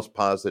almost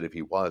positive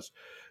he was,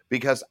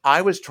 because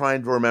I was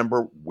trying to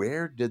remember,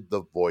 where did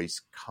the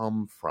voice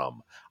come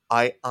from?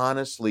 I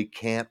honestly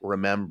can't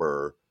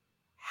remember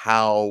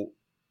how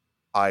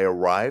I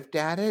arrived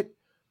at it.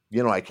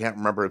 I can't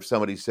remember if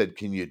somebody said,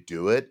 "Can you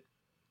do it?"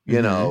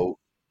 You Mhm. know,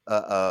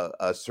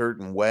 a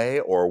certain way,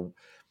 or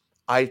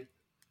I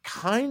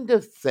kind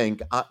of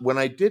think when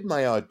I did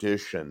my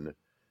audition,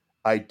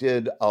 I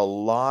did a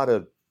lot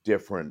of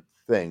different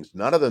things.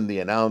 None of them the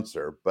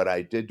announcer, but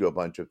I did do a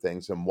bunch of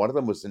things, and one of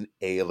them was an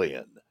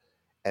alien,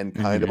 and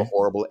kind of a Mhm.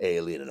 horrible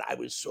alien, and I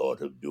was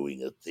sort of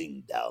doing a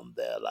thing down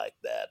there like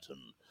that,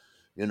 and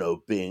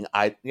being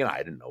I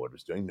didn't know what I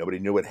was doing. Nobody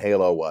knew what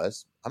Halo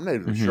was. I'm not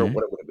even sure Mhm.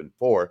 what it would have been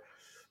for.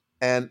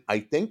 And I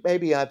think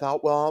maybe I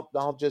thought, well,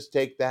 I'll just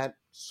take that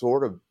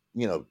sort of,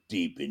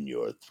 deep in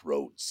your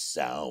throat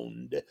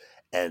sound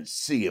and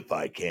see if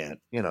I can't,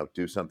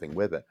 do something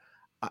with it.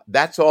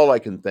 That's all I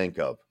can think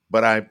of,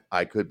 but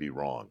I could be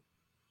wrong.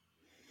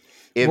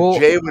 If Well,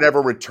 Jay would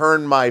ever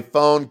return my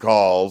phone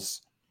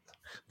calls,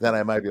 then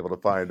I might be able to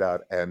find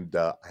out and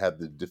have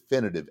the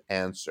definitive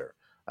answer.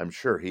 I'm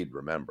sure he'd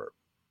remember.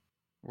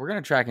 we're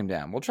gonna track him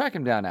down. We'll track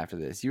him down after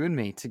this. You and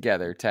me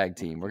together, tag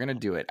team. We're gonna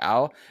do it.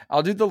 I'll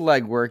do the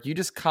legwork. You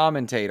just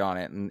commentate on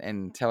it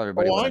and tell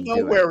everybody Oh, what I I'm know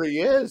doing. where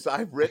he is.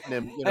 I've written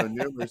him,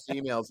 numerous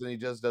emails, and he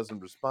just doesn't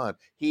respond.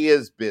 He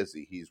is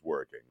busy. He's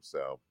working.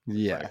 So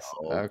it's like, Yes.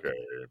 Okay.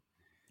 okay,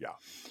 yeah.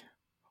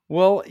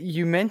 Well,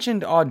 you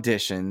mentioned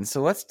auditions,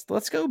 so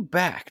let's go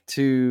back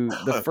to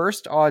the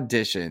first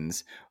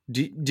auditions.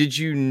 Did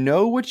you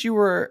know what you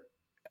were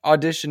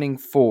auditioning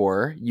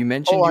for? You Oh,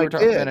 mentioned you I were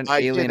talking did. about an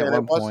I did, alien at and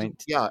it one wasn't.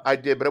 point. Yeah, I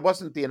did, but it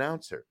wasn't the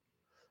announcer.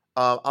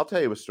 I'll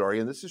tell you a story,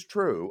 and this is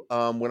true.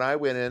 When I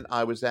went in,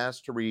 I was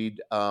asked to read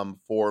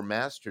for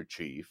Master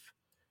Chief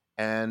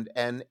and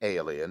an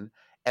alien,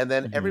 and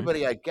then Hmm.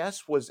 everybody, I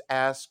guess, was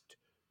asked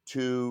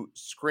to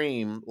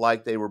scream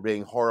like they were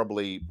being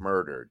horribly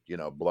murdered,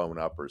 blown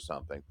up or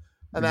something.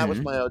 And that was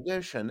Hmm. my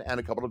audition. And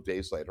a couple of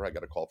days later, I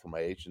got a call from my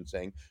agent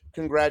saying,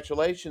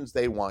 "Congratulations,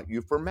 they want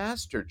you for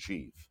Master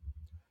Chief."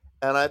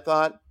 And I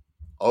thought,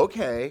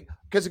 okay.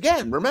 Because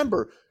again,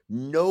 remember,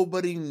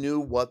 nobody knew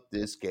what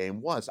this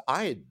game was.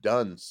 I had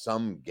done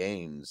some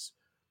games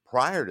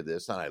prior to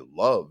this, and I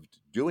loved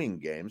doing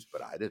games,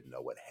 but I didn't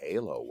know what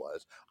Halo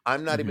was.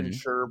 I'm not even Hmm.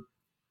 sure.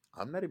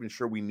 I'm not even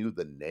sure we knew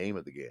the name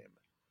of the game.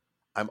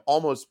 I'm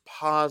almost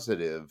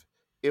positive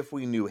if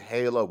we knew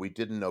Halo, we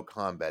didn't know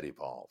Combat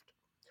Evolved.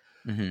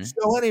 Hmm.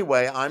 So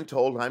anyway, I'm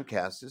told I'm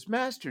cast as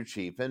Master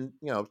Chief, and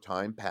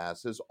time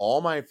passes.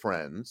 All my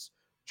friends,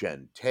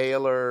 Jen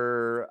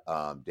Taylor,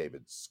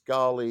 David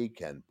Scully,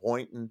 Ken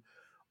Boynton,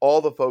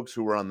 all the folks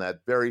who were on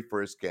that very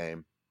first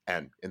game,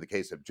 and in the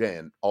case of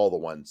Jen, all the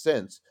ones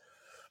since,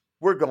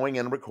 were going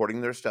in and recording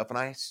their stuff, and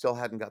I still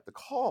hadn't got the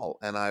call,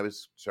 and I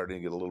was starting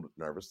to get a little bit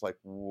nervous, like,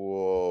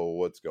 whoa,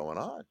 what's going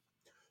on?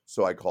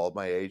 So I called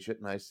my agent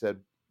and I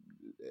said,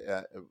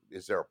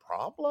 is there a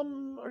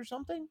problem or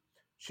something?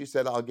 She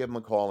said, I'll give him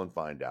a call and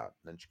find out.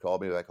 And then she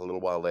called me back a little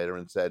while later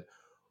and said,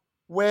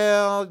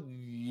 well,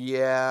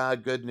 yeah,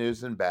 good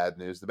news and bad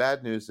news. The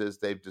bad news is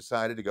they've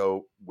decided to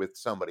go with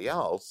somebody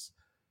else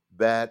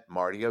that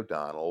Marty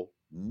O'Donnell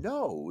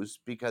knows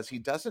because he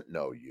doesn't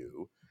know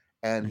you.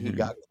 And he Hmm.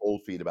 got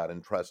cold feet about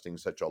entrusting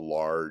such a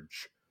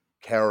large,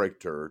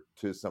 character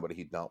to somebody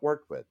he'd not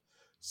worked with.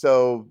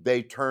 So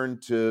they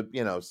turned to,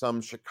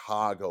 some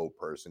Chicago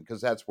person,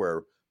 because that's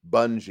where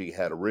Bungie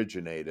had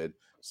originated.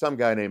 Some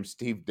guy named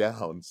Steve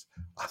Downs.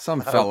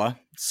 Some I don't, fella.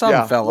 Some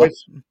yeah, fella.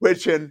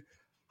 which in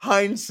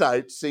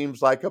hindsight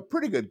seems like a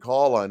pretty good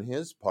call on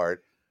his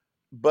part.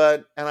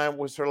 And I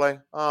was sort of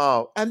like,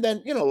 oh, and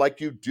then, like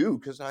you do,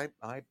 because I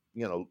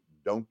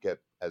don't get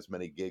as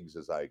many gigs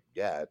as I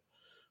get.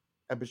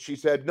 But she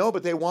said, no,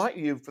 but they want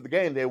you for the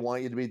game. They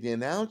want you to be the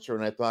announcer.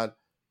 And I thought,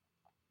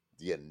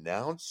 the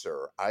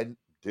announcer?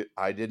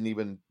 I didn't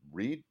even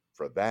read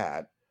for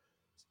that.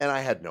 And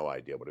I had no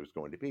idea what it was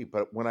going to be.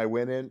 But when I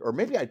went in, or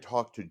maybe I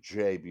talked to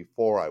Jay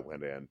before I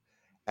went in,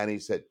 and he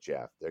said,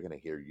 Jeff, they're going to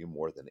hear you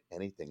more than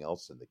anything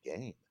else in the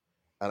game.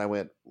 And I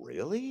went,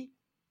 really?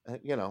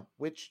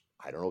 Which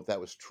I don't know if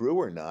that was true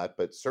or not,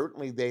 but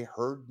certainly they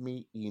heard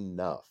me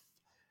enough.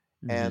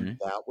 And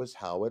Mm-hmm. that was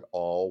how it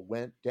all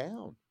went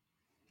down.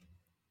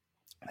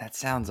 That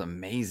sounds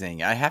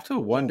amazing. I have to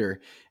Yeah.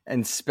 wonder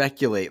and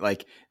speculate.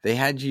 Like they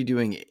had you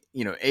doing,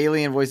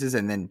 alien voices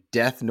and then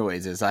death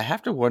noises. I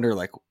have to wonder,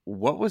 like,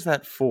 what was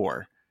that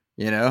for?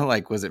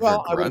 Like, was it for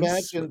Well, I would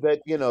grunts? imagine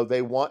that,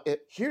 they want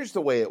it. Here's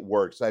the way it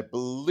works. I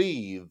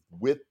believe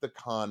with the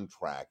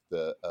contract,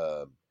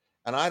 and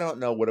I don't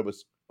know what it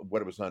was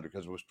under,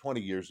 because it was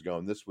 20 years ago,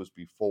 and this was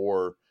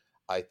before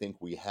I think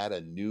we had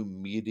a new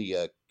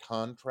media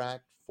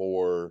contract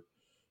for,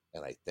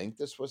 and I think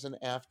this was an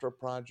AFTRA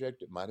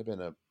project. It might have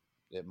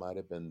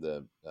been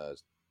the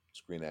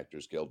Screen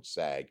Actors Guild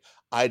SAG.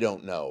 I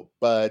don't know,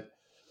 but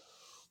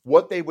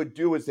what they would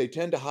do is they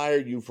tend to hire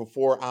you for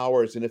 4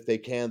 hours, and if they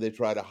can, they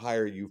try to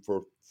hire you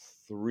for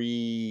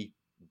 3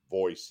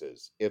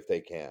 voices if they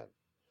can,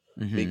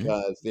 Mm-hmm.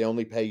 because they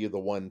only pay you the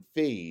one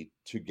fee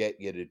to get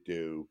you to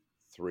do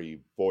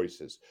 3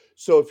 voices.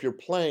 So if you're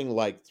playing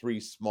like 3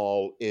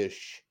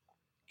 small-ish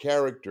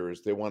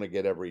characters, they want to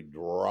get every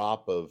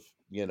drop of,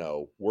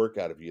 work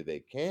out of you they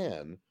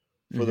can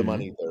for the Mm-hmm.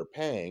 money they're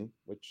paying,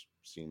 which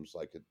seems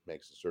like it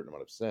makes a certain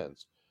amount of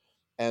sense.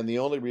 And the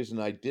only reason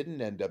I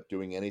didn't end up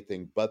doing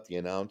anything but the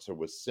announcer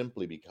was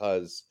simply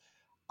because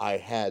I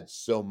had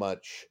so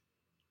much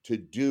to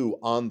do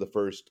on the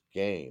first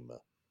game.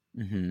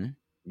 Mm-hmm.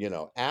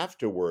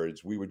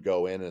 Afterwards, we would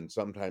go in and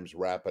sometimes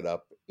wrap it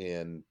up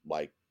in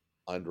like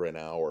under an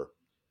hour.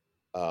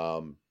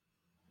 Um,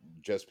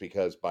 just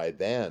because by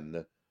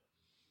then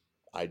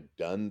I'd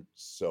done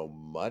so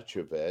much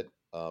of it.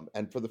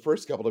 And for the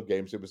first couple of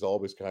games, it was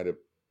always kind of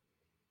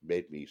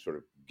made me sort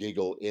of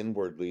giggle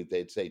inwardly.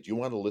 They'd say, "Do you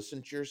want to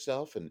listen to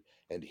yourself and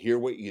hear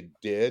what you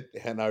did?"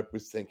 And I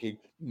was thinking,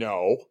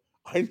 "No,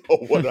 I know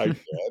what I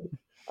did.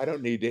 I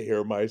don't need to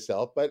hear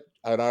myself."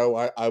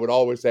 I would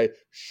always say,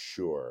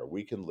 "Sure,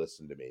 we can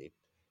listen to me."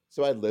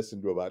 So I'd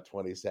listen to about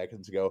 20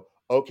 seconds and go,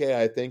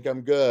 "Okay, I think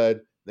I'm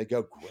good." They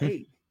go,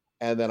 "Great,"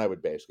 and then I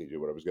would basically do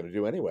what I was going to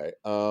do anyway,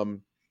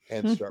 and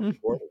start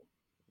recording.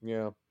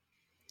 Yeah.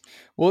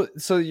 Well,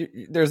 so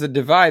there's a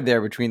divide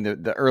there between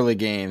the early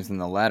games and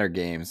the latter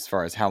games as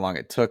far as how long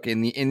it took.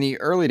 In the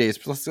early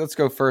days, let's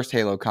go first.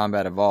 Halo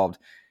Combat Evolved.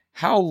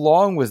 How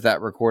long was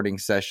that recording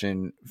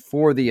session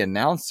for the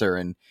announcer,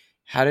 and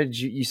how did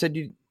you said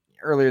you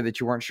earlier that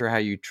you weren't sure how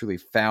you truly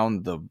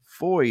found the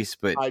voice,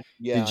 but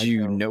Yeah, did I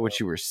you found. know what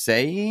you were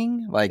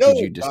saying? Like, did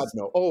No, you God, just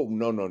no. Oh,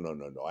 no, no, no,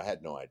 no, no. I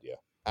had no idea.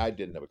 I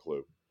didn't have a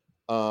clue.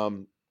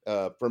 And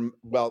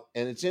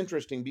it's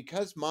interesting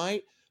because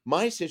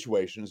my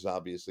situation is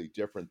obviously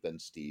different than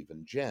Steve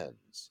and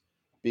Jen's,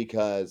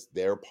 because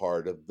they're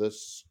part of the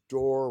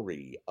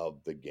story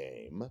of the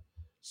game.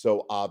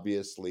 So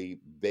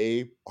obviously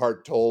they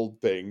are told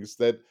things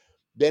that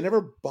they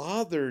never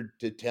bothered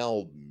to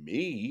tell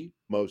me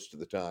most of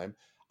the time.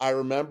 I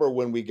remember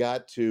when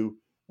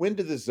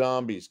did the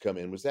zombies come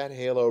in? Was that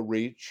Halo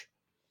Reach?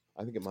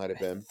 I think it might have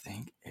I been.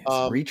 think it's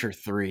Um, Reacher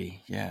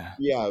 3? Yeah.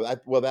 yeah,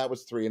 well, that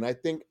was 3, and I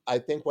think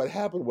what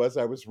happened was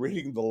I was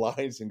reading the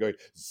lines and going,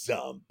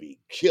 "Zombie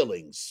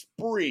killing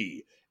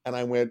spree," and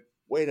I went,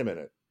 "Wait a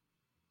minute,"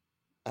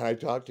 and I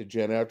talked to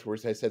Jen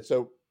afterwards. I said,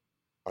 "So,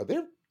 are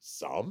there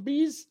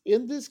zombies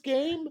in this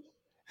game?"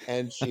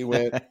 And she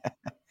went,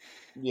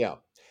 "Yeah,"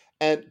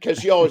 and because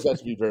she always has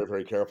to be very,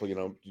 very careful.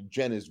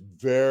 Jen is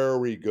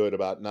very good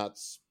about not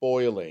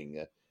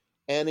spoiling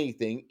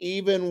anything,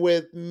 even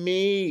with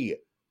me.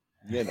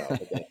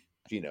 But then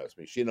she knows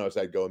me. She knows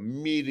I'd go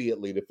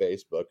immediately to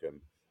Facebook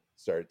and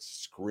start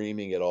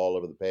screaming it all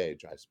over the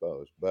page, I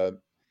suppose.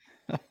 But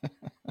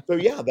so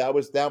yeah, that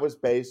was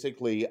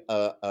basically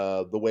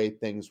the way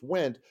things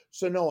went.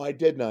 So no, I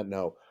did not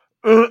know.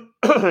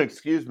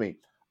 Excuse me.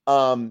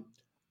 Um,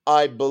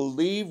 I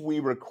believe we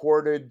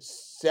recorded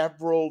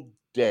several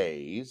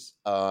days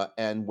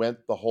and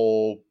went the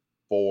whole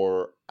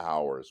 4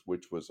 hours,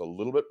 which was a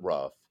little bit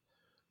rough,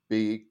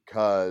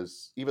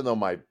 because even though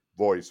my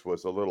voice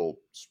was a little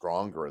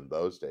stronger in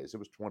those days, it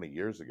was 20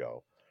 years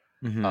ago.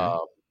 Mm-hmm. Uh,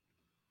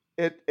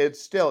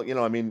 it's still,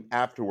 I mean,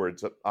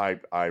 afterwards, I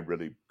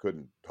really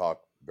couldn't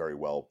talk very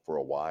well for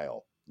a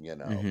while.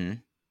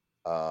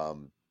 Mm-hmm.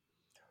 Um,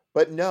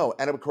 but no,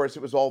 and of course,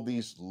 it was all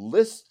these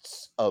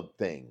lists of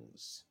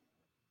things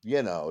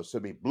So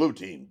it'd be blue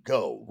team,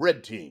 go,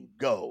 red team,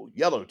 go,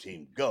 yellow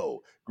team,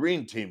 go,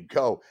 green team,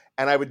 go.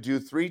 And I would do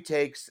 3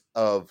 takes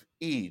of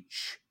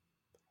each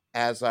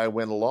as I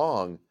went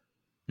along,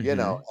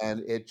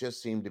 and it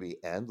just seemed to be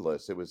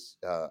endless. It was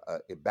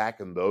back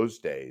in those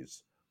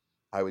days,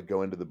 I would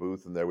go into the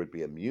booth and there would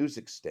be a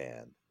music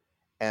stand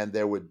and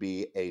there would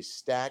be a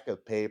stack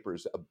of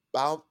papers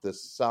about the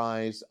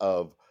size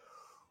of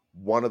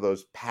one of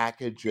those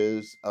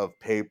packages of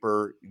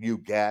paper you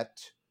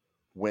get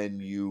when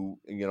you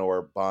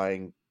are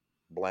buying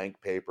blank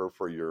paper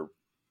for your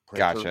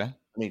printer. Gotcha.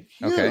 I mean,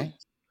 huge. Okay.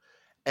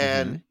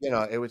 And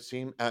it would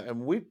seem,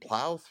 and we'd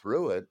plow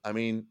through it. I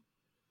mean,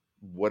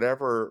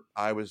 whatever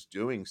I was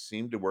doing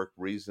seemed to work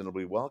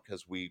reasonably well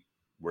because we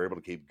were able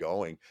to keep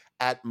going.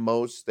 At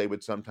most, they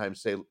would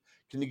sometimes say,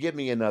 "Can you give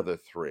me another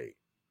 3?"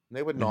 And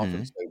they wouldn't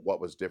often say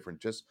what was different,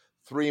 just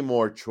 3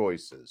 more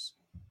choices.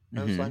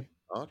 And it's like,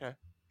 okay,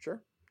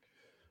 sure.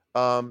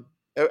 I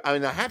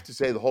mean, I have to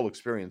say the whole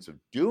experience of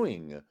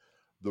doing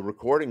the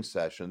recording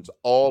sessions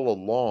all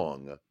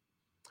along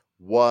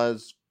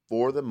was,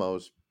 for the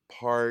most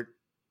part,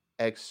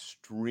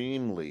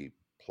 extremely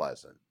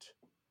pleasant.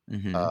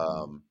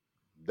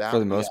 For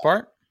the most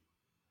part?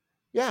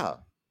 Yeah,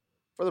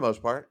 for the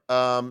most part.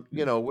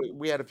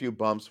 We had a few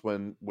bumps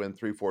when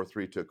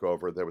 343 took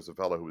over. There was a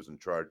fellow who was in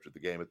charge of the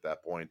game at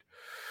that point.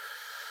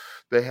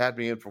 They had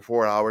me in for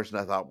 4 hours, and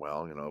I thought,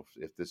 well,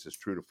 if this is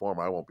true to form,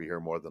 I won't be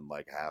here more than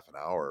like half an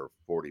hour,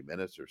 40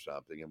 minutes or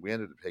something. And we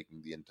ended up taking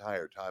the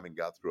entire time and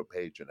got through a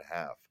page and a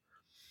half.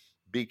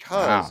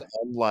 Because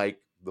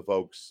unlike the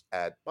folks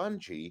at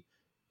Bungie,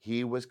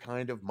 he was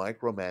kind of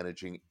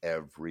micromanaging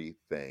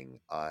everything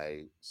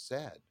I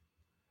said,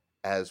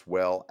 as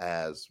well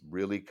as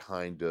really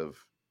kind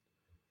of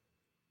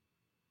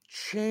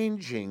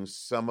changing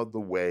some of the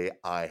way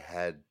I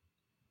had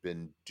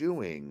been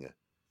doing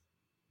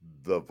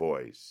the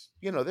voice.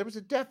 There was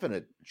a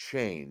definite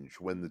change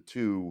when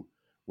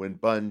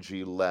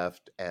Bungie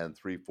left and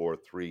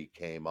 343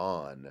 came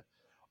on.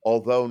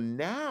 Although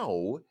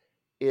now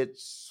it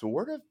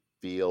sort of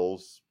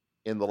feels,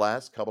 in the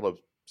last couple of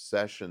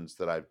sessions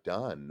that I've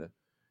done,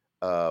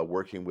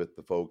 working with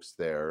the folks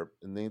there,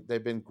 and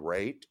they've been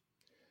great,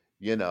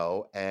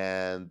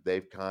 and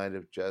they've kind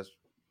of just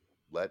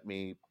let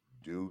me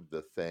do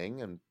the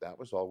thing, and that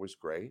was always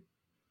great.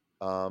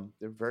 They're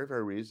very,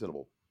 very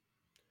reasonable.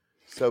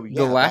 So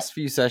the last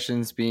few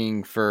sessions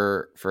being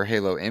for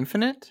Halo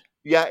Infinite?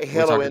 Yeah,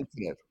 Halo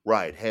Infinite.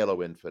 Right,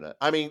 Halo Infinite.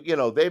 I mean,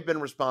 they've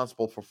been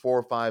responsible for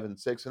 4, 5, and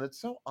 6, and it's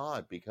so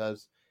odd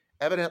because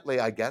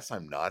evidently, I guess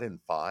I'm not in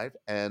 5,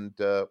 and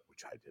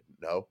which I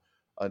didn't know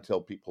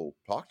until people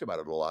talked about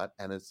it a lot.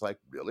 And it's like,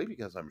 really?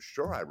 Because I'm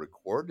sure I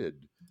recorded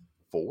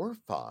 4,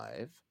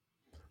 5.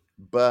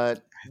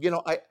 But,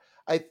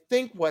 I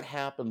think what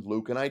happened,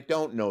 Luke, and I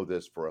don't know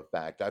this for a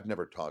fact, I've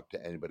never talked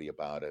to anybody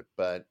about it,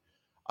 but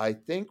I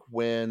think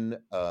when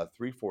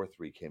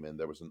 343 came in,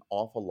 there was an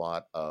awful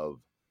lot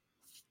of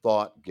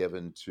thought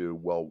given to,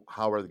 well,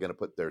 how are they going to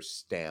put their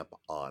stamp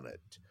on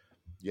it?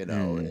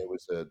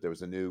 There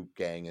was a new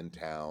gang in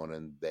town,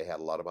 and they had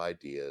a lot of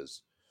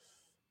ideas,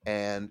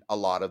 and a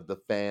lot of the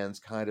fans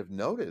kind of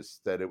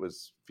noticed that it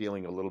was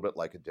feeling a little bit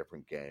like a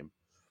different game.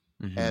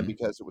 And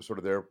because it was sort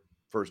of their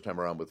first time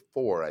around with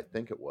 4, I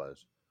think it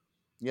was,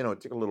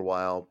 it took a little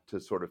while to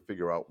sort of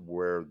figure out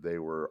where they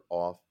were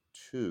off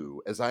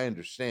to, as I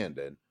understand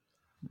it.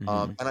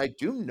 And I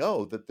do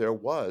know that there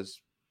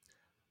was,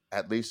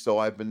 at least so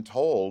I've been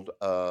told,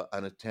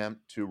 an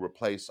attempt to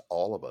replace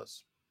all of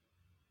us.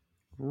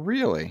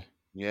 Really?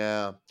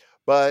 Yeah.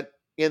 But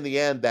in the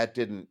end, that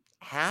didn't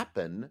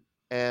happen.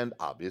 And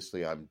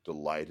obviously, I'm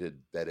delighted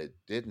that it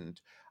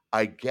didn't.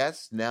 I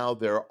guess now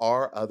there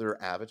are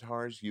other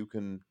avatars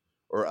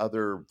or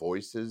other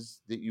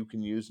voices that you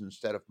can use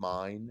instead of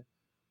mine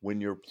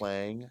when you're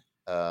playing.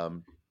 I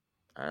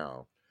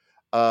don't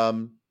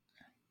know.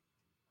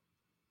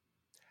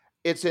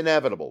 It's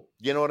inevitable.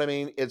 You know what I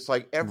mean? It's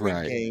like every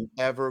game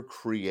ever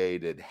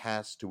created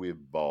has to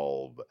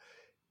evolve.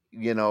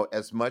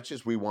 As much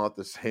as we want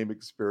the same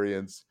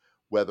experience,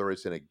 whether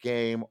it's in a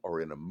game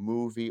or in a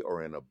movie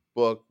or in a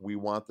book, we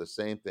want the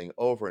same thing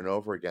over and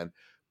over again.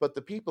 But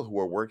the people who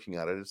are working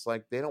on it, it's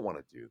like they don't want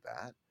to do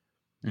that.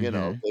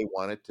 They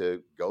want it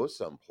to go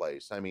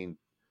someplace. I mean,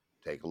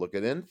 take a look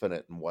at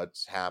Infinite and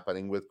what's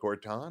happening with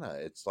Cortana.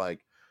 It's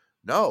like,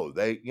 no,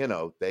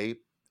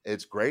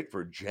 it's great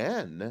for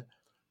Jen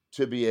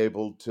to be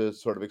able to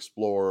sort of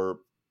explore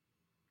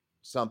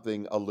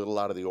something a little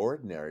out of the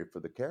ordinary for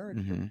the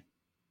character.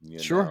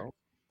 Sure.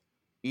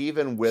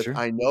 Even with,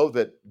 I know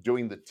that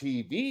doing the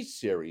TV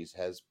series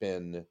has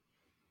been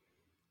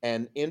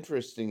an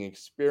interesting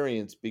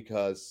experience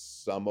because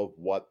some of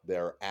what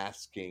they're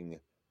asking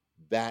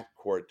that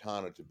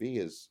Cortana to be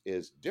is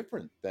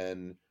different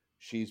than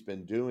she's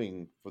been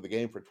doing for the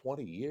game for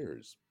 20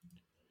 years.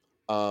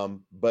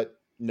 But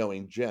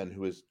knowing Jen,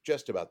 who is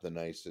just about the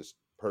nicest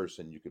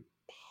person you could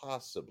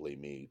possibly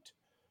meet,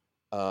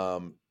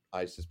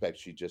 I suspect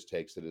she just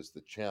takes it as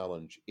the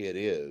challenge it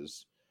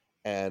is,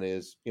 and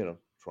is,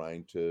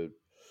 trying to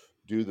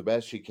do the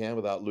best she can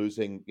without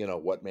losing,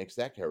 what makes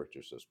that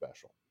character so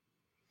special.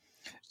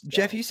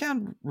 Jeff, So, you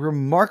sound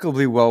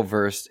remarkably well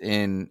versed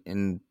in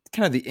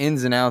kind of the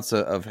ins and outs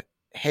of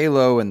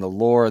Halo and the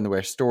lore and the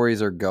way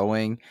stories are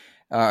going.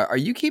 Are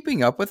you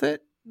keeping up with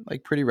it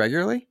like pretty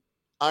regularly?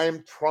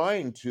 I'm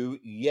trying to,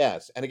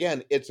 yes. And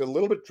again, it's a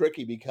little bit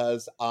tricky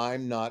because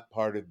I'm not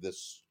part of the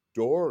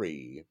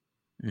story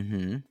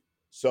Mm-hmm.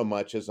 so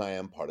much as I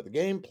am part of the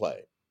gameplay.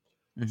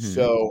 Mm-hmm.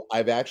 So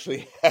I've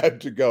actually had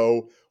to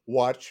go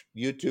watch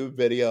YouTube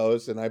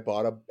videos, and I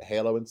bought a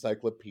Halo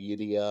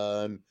encyclopedia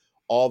and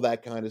all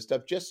that kind of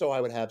stuff just so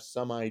I would have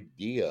some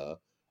idea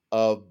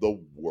of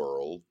the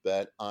world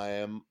that I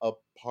am a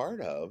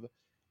part of.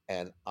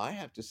 And I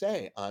have to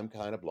say, I'm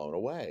kind of blown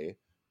away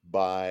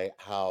by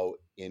how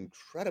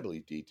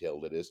incredibly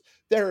detailed it is.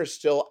 There are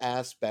still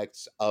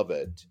aspects of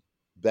it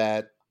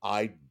that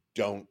I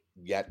don't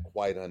yet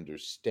quite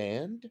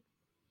understand.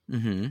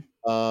 Mm-hmm.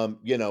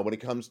 When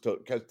it comes to,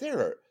 because there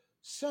are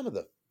some of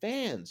the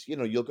fans,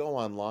 you'll go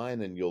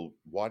online and you'll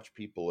watch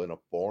people in a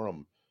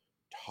forum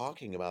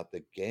talking about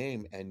the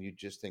game, and you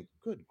just think,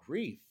 good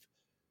grief,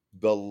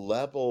 the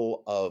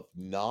level of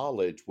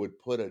knowledge would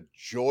put a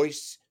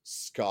Joyce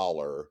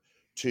scholar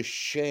to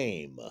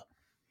shame.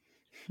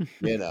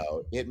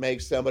 It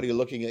makes somebody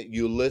looking at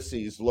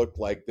Ulysses look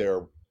like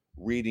they're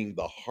reading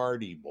the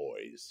Hardy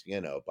Boys,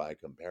 by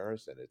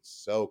comparison. It's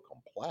so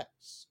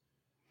complex.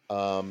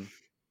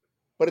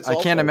 But it's I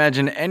can't also,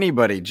 imagine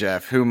anybody,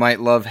 Jeff, who might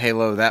love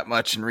Halo that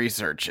much and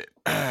research it.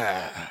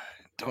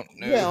 Don't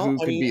know well, who I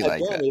could mean, be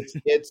like again,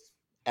 that. it's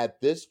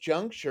at this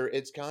juncture,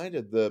 it's kind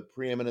of the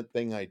preeminent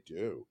thing I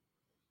do.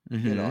 I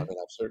Mm-hmm. mean, I've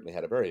certainly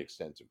had a very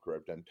extensive career.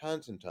 I've done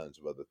tons and tons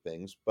of other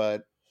things,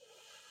 but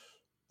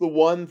the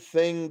one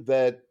thing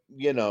that,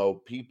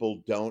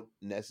 people don't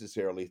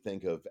necessarily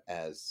think of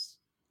as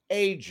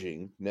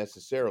aging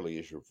necessarily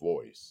is your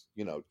voice.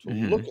 To look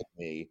Mm-hmm. at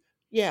me,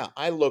 yeah,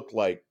 I look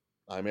like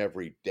I'm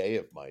every day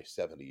of my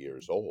 70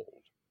 years old.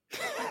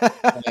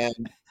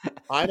 And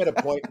I'm at a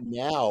point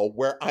now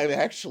where I'm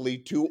actually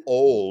too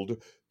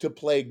old to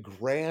play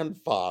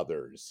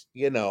grandfathers.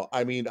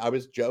 I mean, I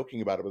was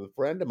joking about it with a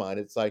friend of mine.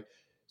 It's like,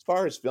 as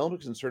far as film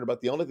is concerned,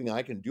 about the only thing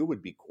I can do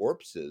would be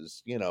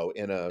corpses, in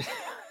a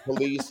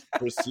police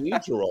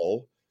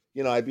procedural.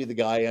 I'd be the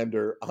guy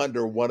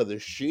under one of the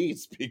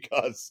sheets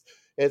because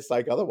it's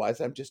like otherwise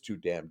I'm just too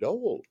damned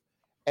old.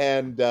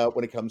 And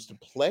when it comes to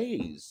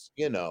plays,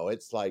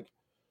 it's like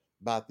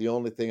about the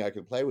only thing I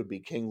could play would be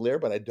King Lear,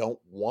 but I don't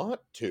want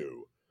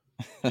to.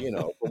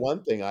 For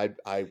one thing,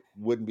 I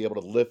wouldn't be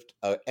able to lift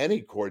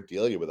any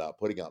Cordelia without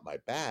putting out my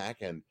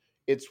back, and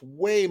it's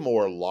way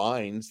more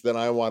lines than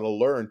I want to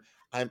learn.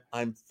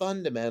 I'm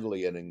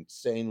fundamentally an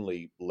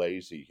insanely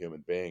lazy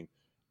human being,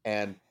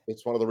 and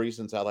it's one of the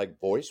reasons I like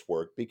voice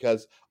work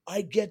because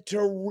I get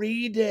to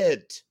read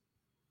it.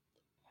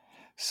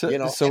 So I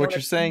what don't you're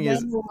have to saying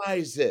is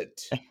memorize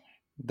it. It's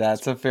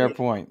that's a fair great.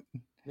 point.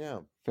 Yeah.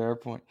 Fair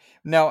point.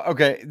 Now,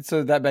 okay,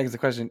 so that begs the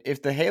question: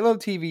 if the Halo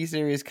TV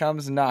series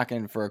comes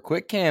knocking for a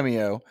quick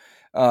cameo,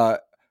 uh,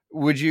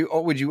 would you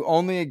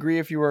only agree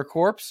if you were a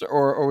corpse,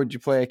 or would you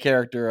play a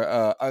character,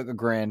 a So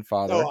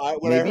grandfather,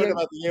 when I maybe heard a?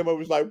 about the game, I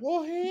was like,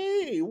 "Well,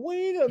 hey,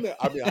 wait a minute."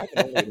 I mean, I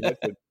can only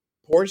imagine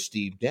poor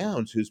Steve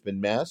Downs, who's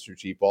been Master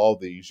Chief all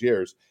these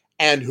years,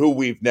 and who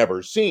we've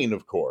never seen,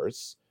 of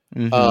course,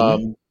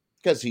 Mm-hmm.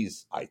 because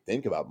he's, I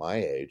think, about my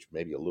age,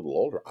 maybe a little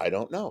older. I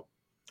don't know,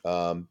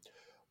 um,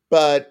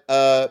 but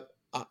part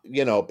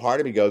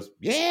of me goes,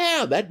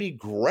 "Yeah, that'd be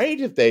great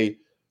if they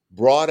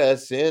brought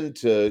us in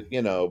to,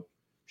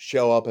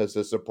 show up as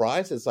a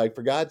surprise." It's like,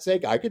 for God's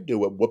sake, I could do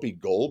what Whoopi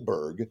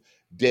Goldberg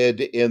did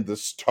in the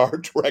Star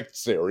Trek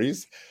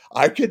series.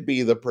 I could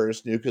be the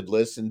person who could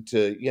listen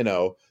to,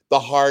 the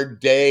hard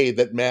day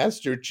that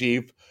Master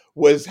Chief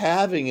was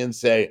having and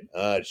say,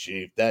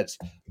 Chief, that's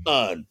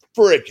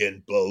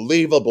unfreaking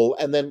believable.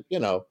 And then,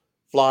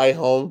 fly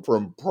home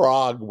from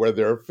Prague where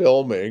they're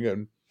filming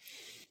and,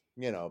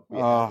 be happy Oh,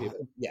 about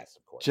it. Yes,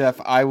 of course. Jeff,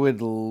 I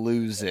would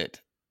lose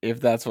it if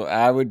that's what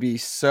I would be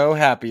so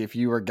happy if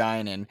you were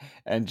Guinan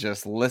and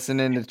just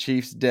listening to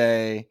Chief's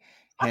Day,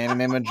 handing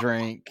him a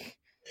drink.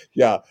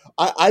 Yeah,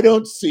 I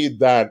don't see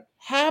that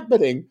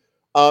happening.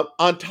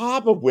 On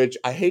top of which,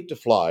 I hate to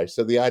fly.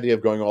 So the idea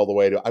of going all the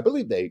way to, I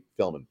believe they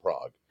film in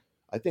Prague.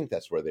 I think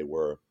that's where they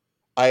were.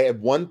 I, at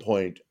one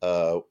point,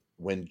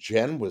 when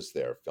Jen was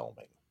there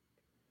filming,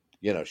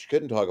 she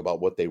couldn't talk about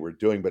what they were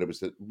doing, but it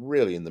was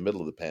really in the middle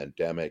of the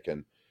pandemic.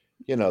 And,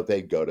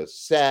 they'd go to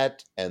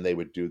set and they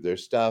would do their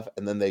stuff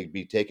and then they'd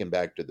be taken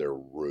back to their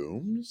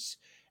rooms.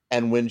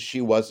 And when she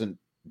wasn't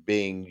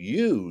being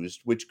used,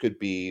 which could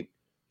be,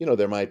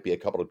 there might be a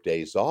couple of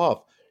days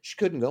off, she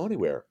couldn't go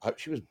anywhere.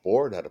 She was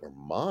bored out of her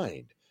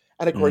mind.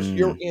 And of course,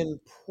 you're Mm, in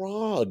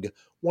Prague,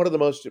 one of the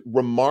most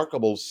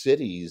remarkable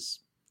cities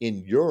in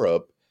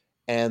Europe,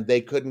 and they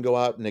couldn't go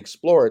out and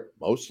explore it,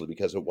 mostly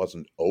because it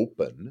wasn't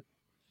open.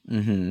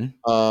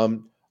 mm-hmm.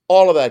 Um,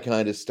 all of that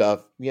kind of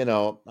stuff.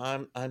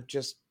 I'm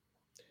just,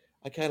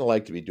 I kind of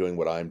like to be doing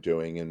what I'm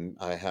doing, and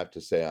I have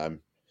to say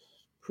I'm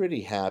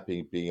pretty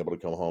happy being able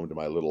to come home to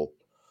my little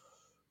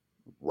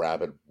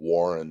rabbit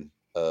warren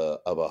of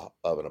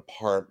an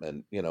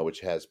apartment,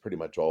 which has pretty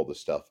much all the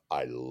stuff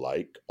I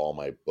like, all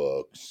my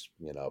books,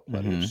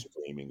 plenty of Mm-hmm.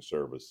 streaming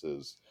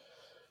services,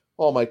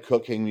 all my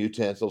cooking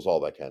utensils, all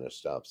that kind of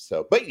stuff.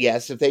 So, but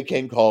yes, if they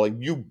came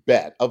calling, you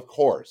bet, of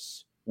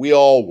course, we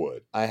all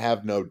would. I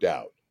have no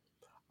doubt.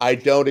 I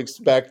don't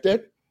expect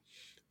it,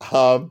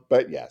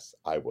 but yes,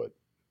 I would.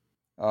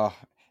 Oh,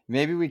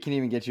 maybe we can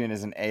even get you in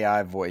as an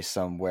AI voice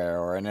somewhere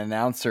or an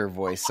announcer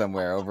voice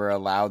somewhere over a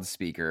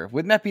loudspeaker.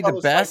 Wouldn't that be the Well,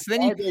 it's like best?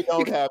 Then why you they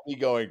you don't could. have me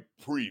going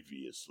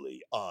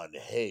previously on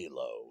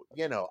Halo.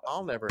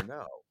 I'll never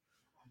know.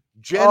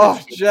 Jen is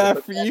Oh, doing it,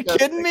 but Jeff, are that you does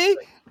kidding make me?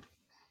 sense.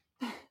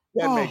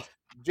 Jen Oh, makes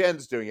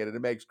Jen's doing it, and it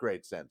makes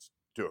great sense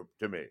to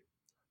me.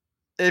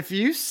 if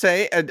you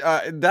say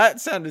that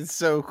sounded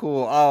so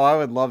cool. Oh, I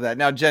would love that.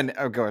 Now, Jen,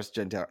 of course,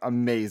 Jen Taylor,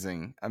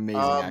 amazing,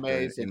 amazing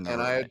actor Amazing, in the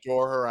and I role.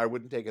 adore her. I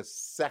wouldn't take a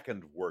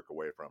second work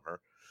away from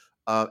her.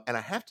 And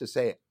I have to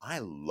say, I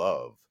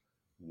love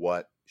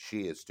what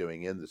she is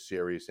doing in the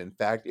series. In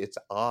fact, it's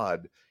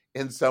odd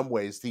in some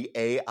ways. The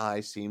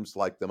AI seems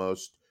like the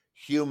most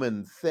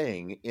human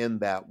thing in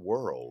that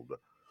world.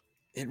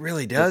 It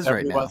really Because does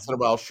right every now. once in a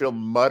while, she'll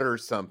mutter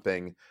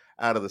something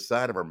out of the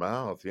side of her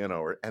mouth,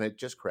 and it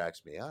just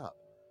cracks me up.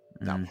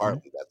 Now, Mm-hmm.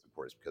 partly that's, of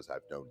course, because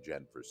I've known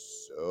Jen for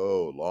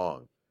so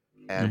long,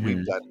 and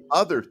we've Mm-hmm. done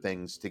other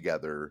things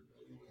together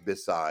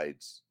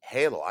besides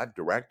Halo. I've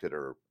directed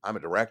her. I'm a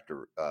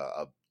director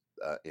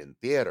in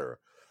theater,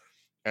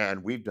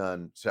 and we've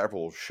done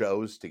several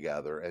shows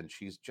together. And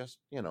she's just,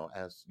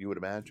 as you would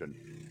imagine,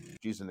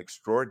 she's an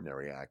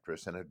extraordinary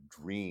actress and a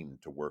dream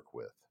to work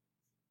with.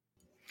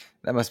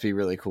 That must be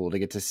really cool to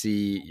get to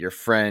see your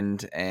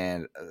friend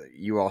and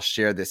you all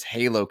share this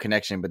Halo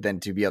connection, but then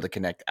to be able to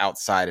connect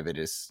outside of it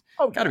is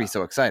Oh got to yeah. be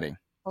so exciting.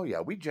 Oh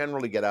yeah, we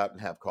generally get out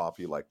and have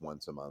coffee like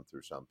once a month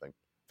or something. In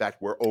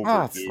fact, we're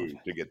Oh, it's overdue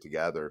to get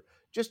together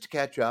just to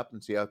catch up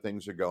and see how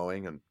things are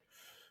going and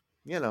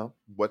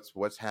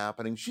what's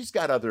happening. She's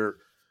got other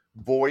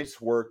voice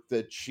work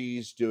that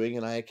she's doing,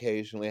 and I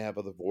occasionally have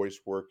other voice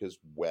work as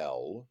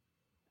well.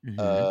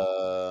 mm-hmm.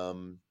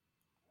 Um,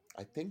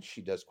 I think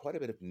she does quite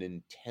a bit of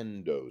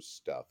Nintendo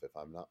stuff, if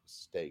I'm not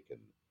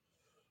mistaken.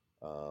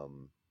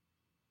 Um,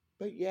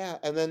 but yeah,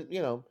 and then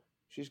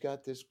she's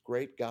got this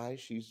great guy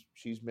she's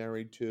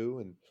married to,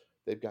 and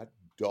they've got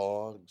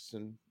dogs,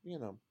 and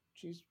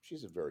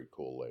she's a very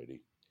cool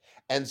lady.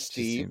 And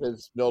She Steve seems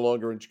is no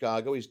longer in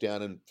Chicago; he's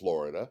down in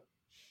Florida,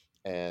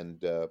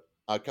 and a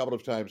couple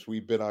of times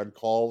we've been on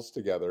calls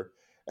together,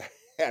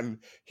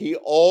 and he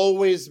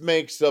always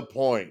makes a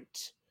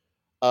point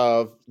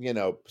of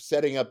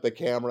setting up the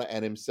camera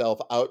and himself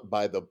out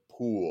by the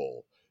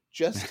pool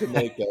just to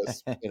make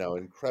us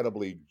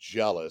incredibly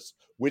jealous,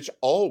 which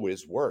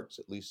always works,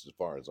 at least as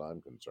far as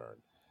I'm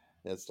concerned.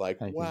 It's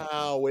like, I can.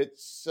 wow,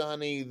 it's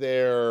sunny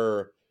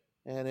there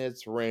and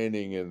it's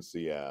raining in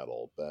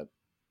Seattle, but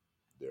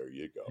there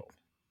you go.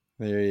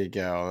 There you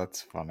go.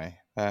 That's funny.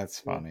 That's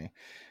Yeah. funny.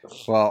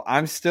 Well,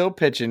 I'm still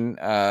pitching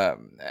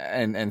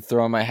and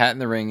throwing my hat in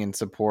the ring in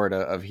support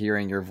of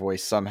hearing your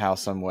voice somehow,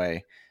 some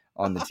way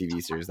on the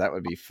TV series. That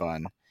would be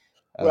fun.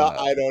 Well,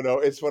 Uh, I don't know.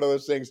 It's one of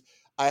those things.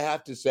 I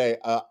have to say,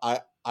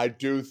 I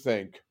do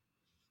think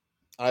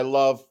I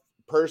love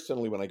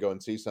personally when I go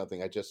and see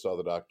something. I just saw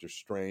the Doctor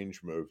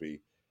Strange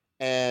movie,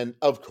 and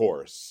of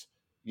course,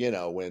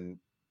 when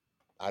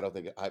I don't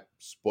think I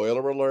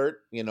spoiler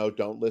alert,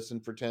 don't listen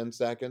for 10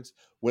 seconds.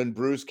 When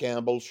Bruce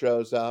Campbell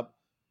shows up,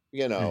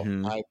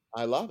 mm-hmm.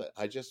 I love it.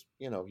 I just,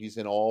 he's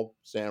in all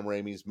Sam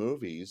Raimi's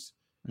movies,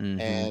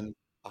 Mm-hmm. and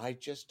I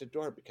just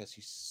adore it because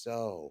he's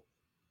so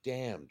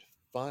damned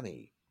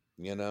funny,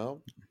 you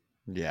know?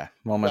 Yeah,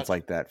 moments Such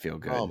like that feel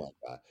oh good. my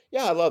god.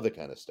 Yeah, I love the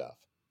kind of stuff,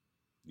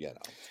 you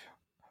know.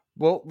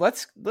 Well,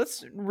 let's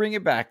bring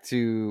it back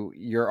to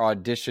your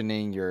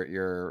auditioning,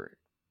 your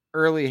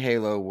early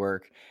Halo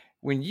work.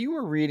 When you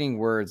were reading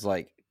words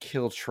like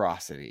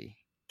Killtrocity,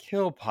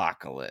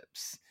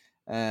 Killpocalypse,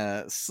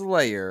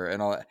 Slayer,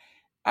 and all that,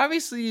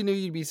 obviously you knew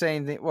you'd be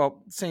saying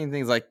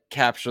things like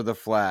capture the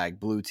flag,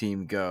 blue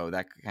team go,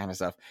 that kind of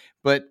stuff.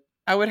 But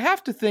I would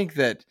have to think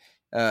that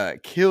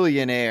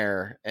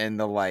Killionaire and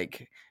the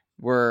like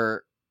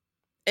were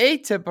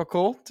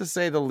atypical to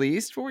say the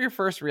least. What were your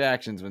first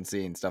reactions when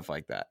seeing stuff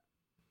like that?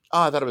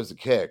 Oh, I thought it was a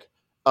kick.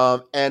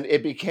 And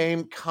it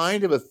became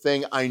kind of a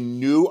thing I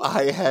knew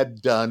I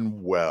had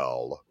done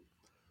well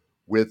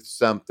with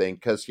something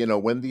because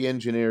when the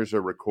engineers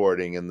are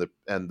recording and the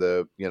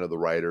the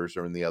writers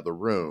are in the other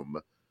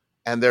room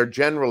and they're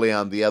generally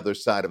on the other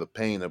side of a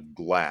pane of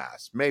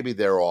glass. Maybe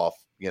they're off,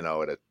 at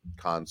a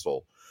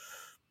console.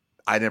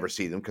 I never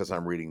see them because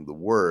I'm reading the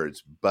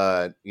words,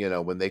 but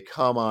when they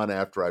come on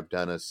after I've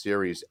done a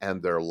series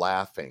and they're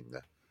laughing,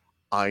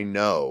 I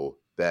know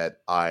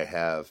that I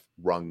have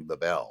rung the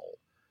bell.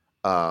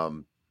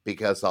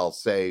 Because I'll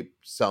say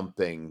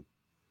something,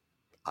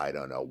 I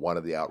don't know, one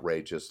of the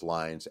outrageous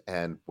lines,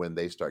 and when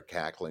they start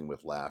cackling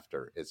with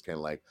laughter, it's kind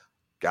of like,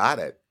 got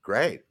it,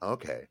 great,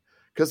 okay,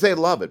 because they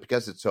love it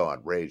because it's so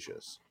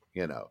outrageous,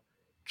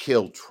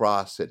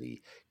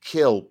 Killtrocity,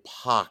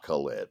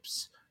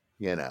 Killpocalypse,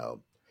 you know,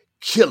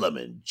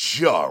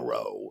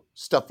 Kilimanjaro,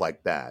 stuff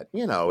like that.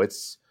 You know,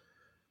 it's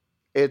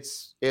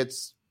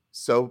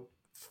so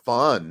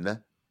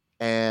fun,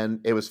 and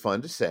it was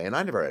fun to say, and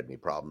I never had any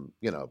problem,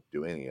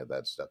 doing any of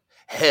that stuff.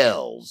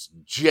 Hell's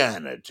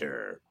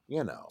Janitor,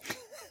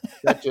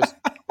 that just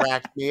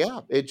cracked me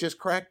up. It just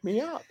cracked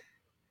me up.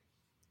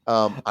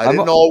 I I'm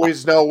didn't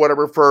always know what it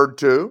referred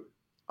to,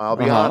 I'll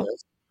be uh-huh.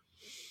 honest,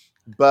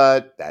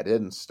 but that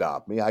didn't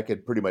stop me. I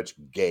could pretty much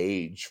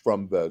gauge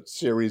from the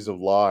series of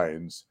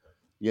lines,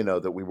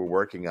 that we were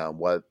working on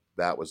what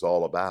that was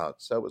all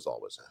about. So it was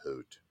always a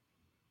hoot.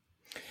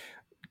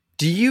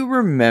 Do you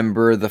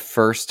remember the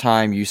first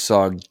time you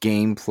saw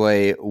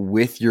gameplay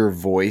with your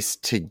voice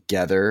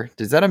together?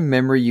 Is that a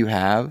memory you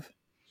have?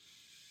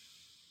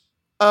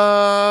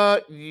 Yeah,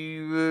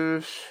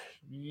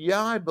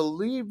 I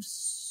believe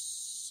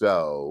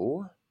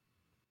so.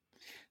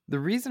 The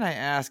reason I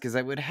ask is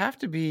I would have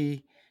to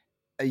be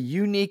a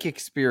unique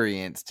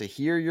experience to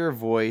hear your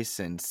voice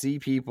and see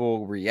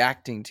people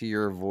reacting to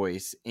your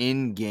voice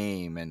in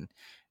game. And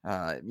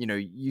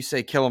you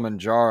say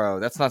Kilimanjaro.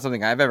 That's not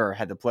something I've ever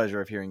had the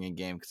pleasure of hearing in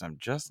game because I'm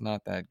just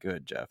not that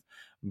good, Jeff.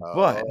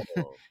 But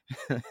Oh,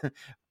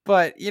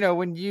 but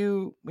when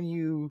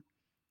you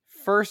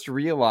first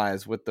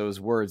realize what those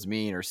words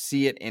mean or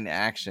see it in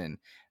action,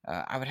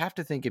 I would have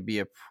to think it'd be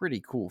a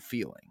pretty cool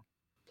feeling.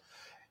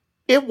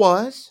 it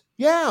was.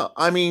 Yeah.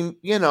 I mean,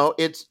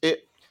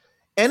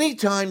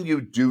 anytime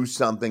you do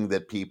something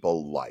that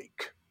people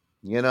like,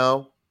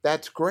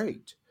 that's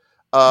great.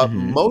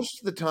 Mm-hmm. Most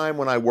of the time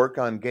when I work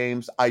on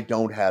games, I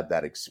don't have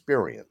that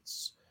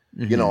experience.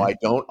 Mm-hmm. I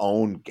don't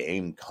own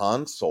game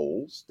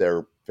consoles.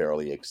 They're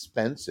fairly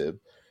expensive.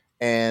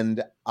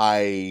 And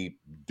I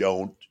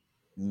don't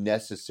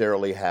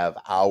necessarily have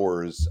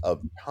hours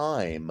of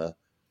time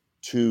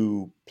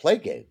to play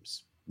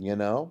games,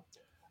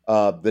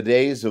 the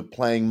days of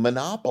playing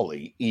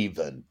Monopoly,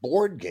 even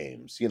board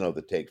games,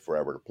 that take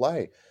forever to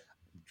play.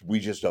 We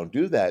just don't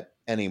do that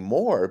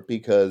anymore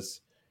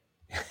because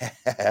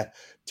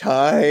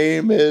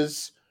time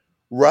is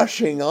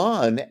rushing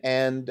on,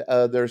 and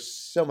there's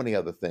so many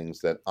other things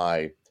that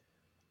I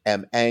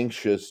am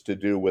anxious to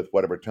do with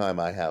whatever time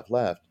I have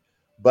left.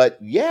 But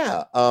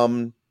yeah,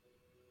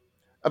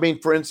 I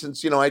mean, for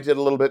instance, I did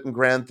a little bit in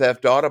Grand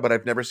Theft Auto, but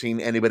I've never seen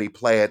anybody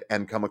play it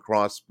and come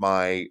across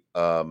my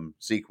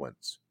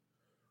sequence.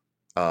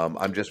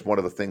 I'm just one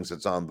of the things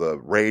that's on the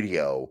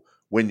radio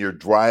when you're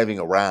driving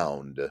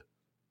around,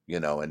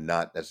 and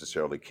not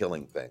necessarily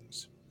killing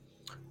things.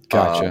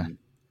 Gotcha.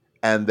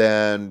 And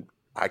then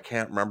I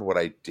can't remember what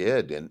I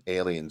did in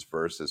Aliens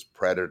versus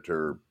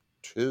Predator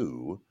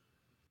 2.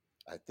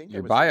 I think Your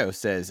it was, bio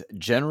says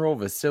General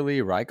Vasily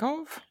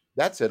Rykov.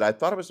 that's it. I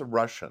thought it was a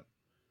Russian.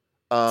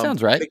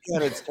 Sounds But right.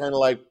 again, it's kind of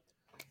like,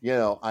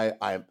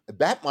 I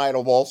that might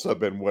have also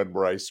been one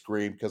where I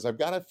screamed because I've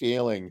got a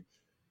feeling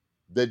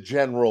the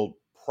general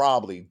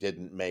probably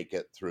didn't make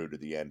it through to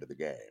the end of the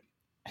game.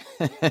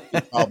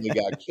 He probably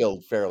got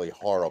killed fairly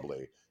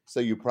horribly. So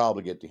you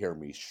probably get to hear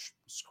me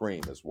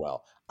scream as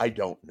well. I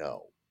don't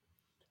know.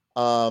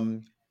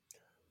 Um,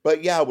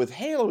 but yeah, with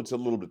Halo, it's a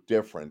little bit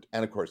different.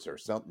 And of course,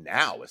 there's some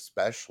now,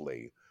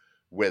 especially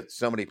with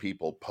so many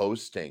people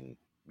posting,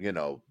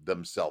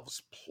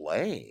 themselves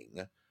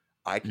playing.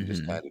 I can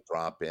just Mm-hmm. kind of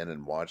drop in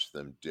and watch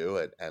them do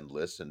it and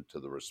listen to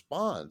the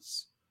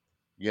response,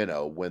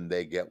 when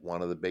they get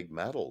one of the big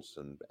medals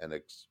and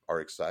are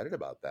excited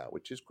about that,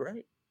 which is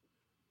great.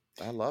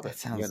 I love That it.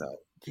 sounds.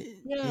 Yeah.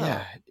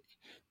 Yeah.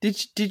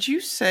 Did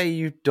you say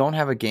you don't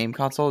have a game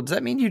console? Does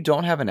that mean you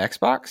don't have an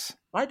Xbox?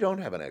 I don't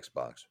have an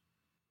Xbox.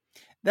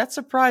 That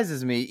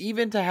surprises me,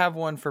 even to have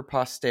one for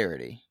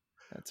posterity.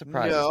 That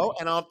surprises No, me.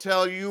 and I'll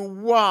tell you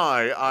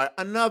why.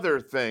 Another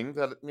thing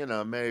that,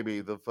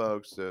 maybe the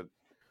folks at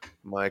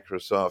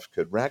Microsoft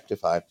could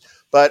rectify.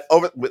 But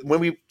when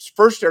we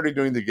first started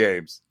doing the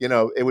games,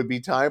 it would be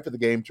time for the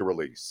game to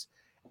release.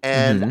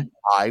 And Mm-hmm.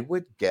 I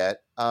would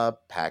get a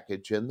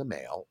package in the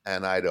mail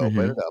and I'd open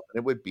Mm-hmm. it up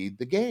and it would be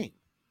the game.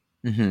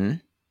 Mm-hmm.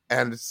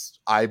 And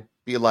I'd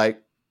be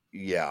like,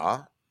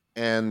 yeah.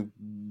 And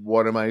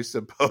what am I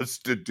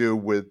supposed to do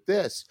with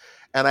this?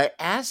 And I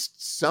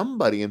asked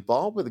somebody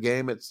involved with the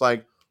game, it's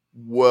like,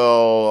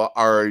 well,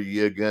 are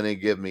you going to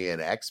give me an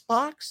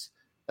Xbox?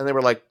 And they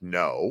were like,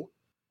 no.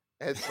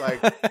 It's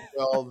like,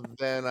 well,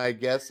 then I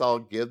guess I'll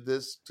give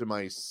this to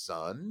my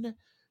son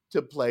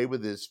to play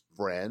with his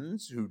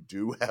friends who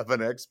do have an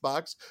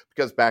Xbox.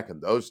 Because back in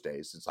those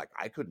days, it's like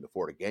I couldn't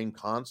afford a game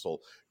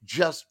console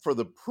just for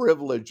the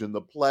privilege and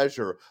the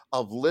pleasure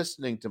of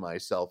listening to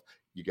myself.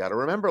 You got to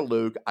remember,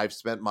 Luke, I've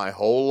spent my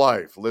whole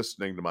life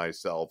listening to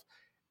myself.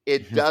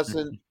 It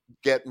doesn't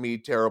get me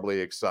terribly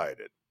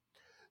excited.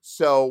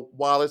 So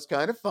while it's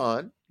kind of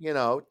fun,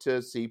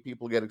 to see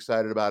people get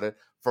excited about it,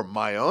 for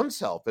my own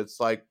self, it's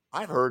like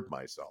I've heard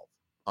myself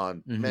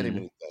on many, Mm-hmm.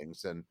 many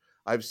things, and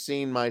I've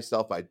seen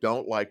myself. I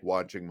don't like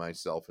watching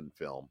myself in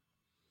film.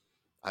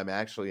 I've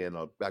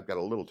got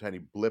a little tiny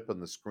blip in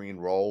the screen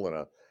roll in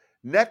a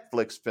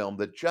Netflix film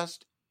that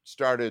just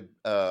started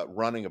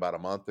running about a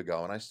month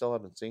ago, and I still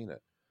haven't seen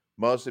it.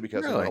 mostly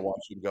because I want to Really?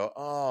 watch him go,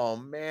 oh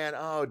man,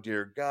 oh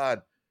dear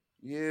God,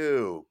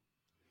 you.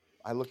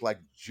 I look like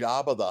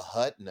Jabba the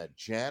Hutt in a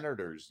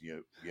janitor's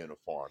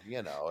uniform.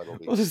 It'll Well,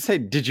 be. just say,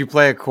 did you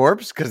play a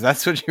corpse? Because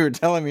that's what you were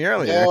telling me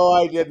earlier. No,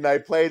 I didn't. I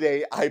played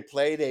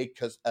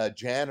a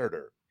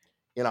janitor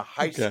in a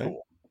high Okay.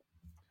 school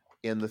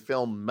in the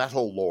film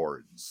Metal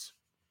Lords.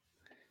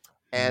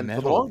 And for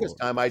the Metal longest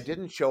time, I Lords.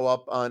 didn't show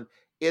up on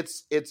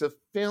it's a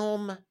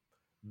film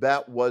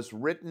that was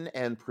written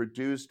and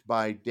produced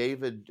by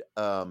David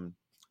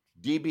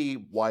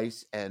DB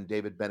Weiss and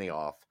David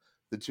Benioff,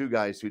 the two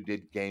guys who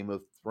did Game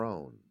of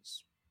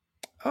Thrones.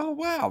 Oh,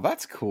 wow.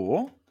 That's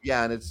cool.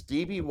 Yeah, and it's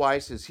DB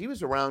Weiss's. He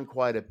was around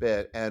quite a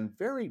bit and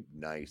very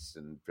nice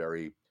and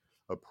very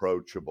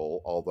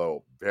approachable,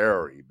 although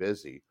very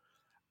busy.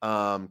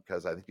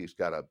 Because I think he's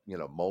got a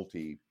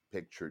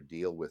multi-picture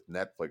deal with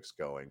Netflix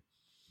going,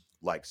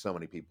 like so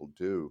many people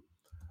do.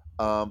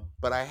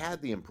 But I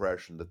had the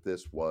impression that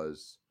this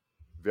was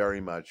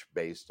very much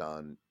based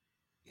on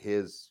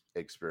his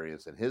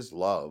experience and his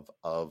love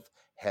of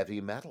heavy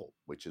metal,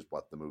 which is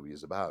what the movie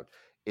is about.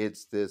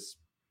 It's this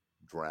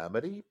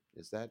dramedy,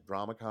 is that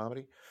drama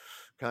comedy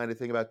kind of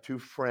thing about two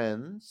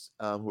friends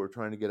who are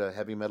trying to get a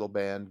heavy metal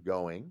band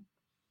going,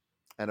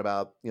 and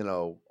about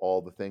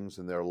all the things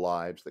in their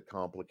lives that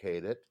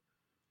complicate it,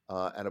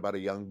 and about a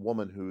young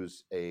woman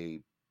who's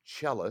a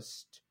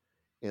cellist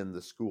in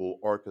the school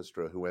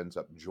orchestra who ends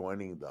up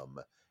joining them,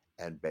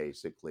 and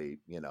basically,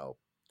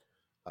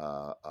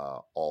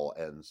 all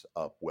ends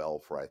up well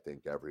for I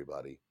think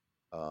everybody.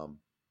 Um,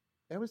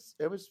 it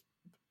was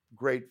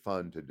great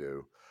fun to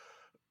do.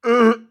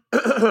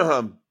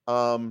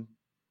 um,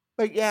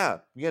 but yeah,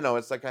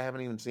 it's like I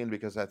haven't even seen it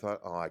because I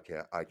thought, oh, I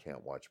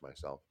can't watch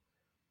myself.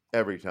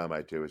 Every time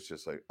I do, it's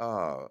just like,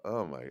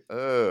 oh my,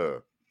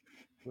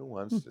 who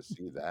wants to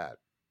see that?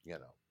 You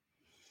know.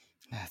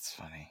 That's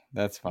funny.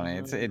 That's funny.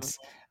 Mhm.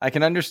 I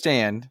can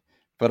understand,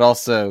 but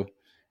also,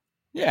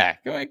 yeah,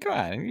 go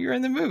on. You're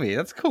in the movie.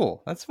 That's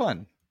cool. That's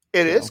fun.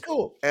 It is So,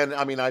 cool, and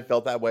I mean, I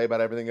felt that way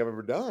about everything I've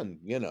ever done.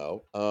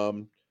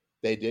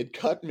 They did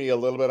cut me a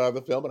little bit out of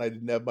the film, and I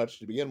didn't have much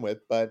to begin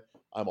with, but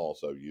I'm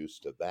also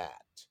used to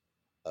that.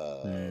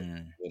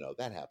 mm,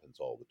 That happens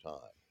all the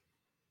time.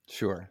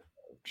 sure.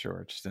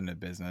 Sure. Just in the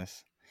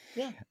business.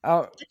 Yeah,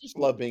 Oh, I just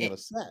love being in a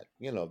set.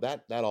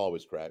 That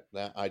always cracked.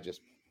 That I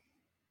just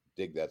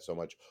dig that so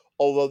much.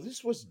 Although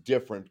this was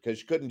different because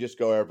you couldn't just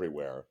go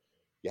everywhere.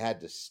 You had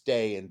to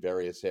stay in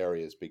various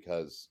areas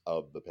because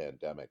of the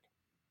pandemic.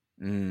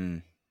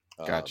 mm,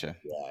 gotcha.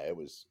 Yeah, it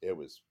was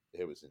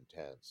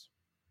intense.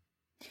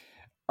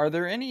 Are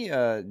there any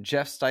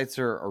Jeff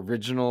Steitzer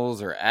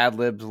originals or ad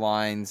libbed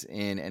lines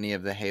in any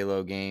of the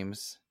Halo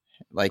games?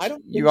 Like I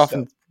don't you think so.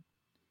 often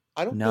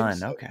I don't think none.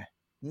 so. Okay.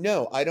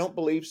 No, I don't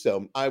believe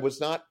so. I was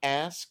not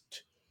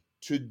asked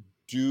to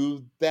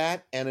do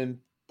that, and in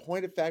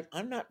point of fact,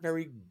 I'm not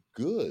very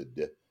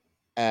good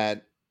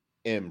at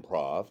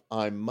improv.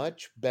 I'm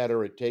much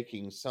better at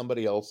taking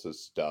somebody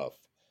else's stuff,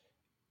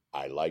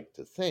 I like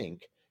to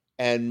think,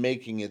 and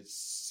making it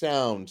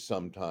sound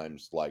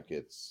sometimes like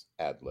it's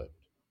ad-libbed.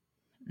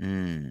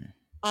 Mm,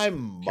 I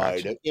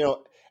might gotcha. have,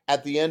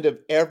 at the end of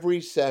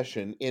every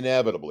session,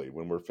 inevitably,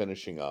 when we're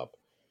finishing up,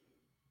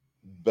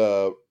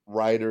 the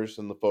writers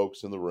and the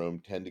folks in the room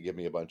tend to give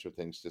me a bunch of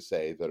things to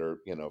say that are,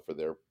 for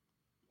their,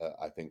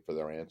 I think, for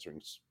their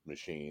answering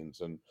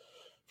machines, and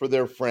for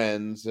their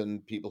friends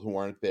and people who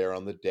aren't there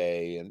on the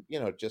day, and,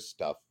 just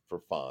stuff for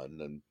fun.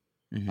 And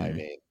I Hmm.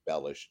 may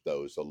embellish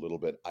those a little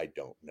bit. I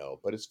don't know.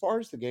 But as far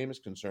as the game is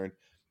concerned,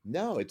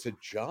 no, it's a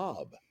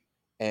job.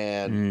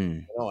 And,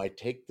 Mm, I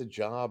take the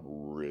job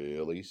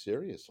really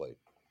seriously,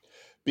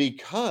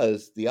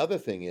 because the other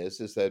thing is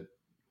that,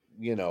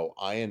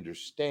 I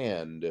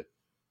understand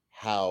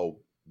how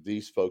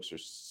these folks are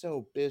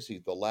so busy.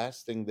 The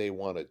last thing they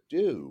want to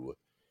do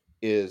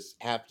is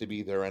have to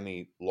be there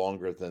any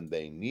longer than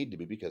they need to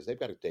be, because they've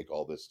got to take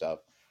all this stuff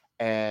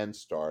and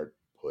start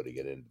putting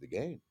it into the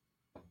game.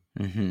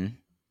 hmm.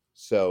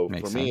 So for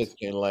Makes me, sense.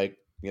 it's kind of like,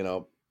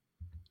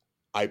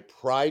 I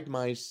pride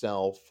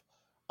myself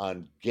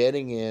on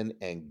getting in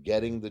and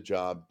getting the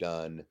job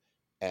done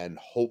and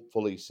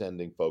hopefully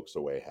sending folks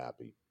away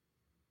happy.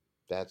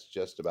 That's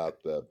just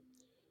about the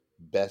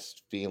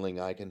best feeling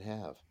I can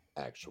have,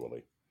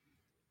 actually.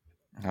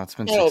 Well, it's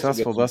been And also get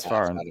successful some thus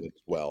laughs far. out of it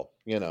as well,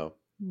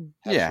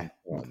 have Yeah. some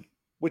fun,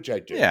 which I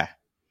do. Yeah.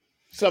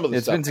 Some of the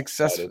It's stuff been outside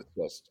successful. is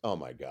just, oh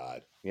my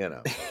God,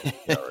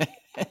 hysterical.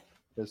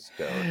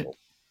 Hysterical.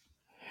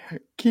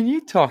 Can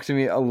you talk to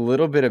me a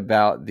little bit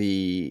about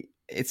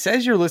it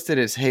says you're listed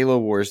as Halo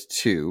Wars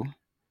 2,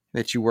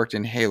 that you worked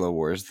in Halo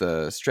Wars,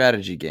 the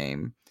strategy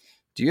game.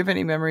 Do you have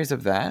any memories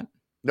of that?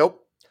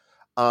 Nope.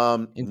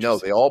 No,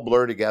 Interesting. they all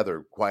blur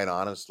together, quite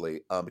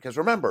honestly. Because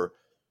remember,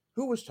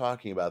 who was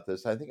talking about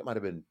this? I think it might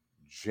have been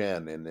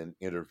Jen in an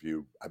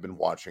interview. I've been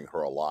watching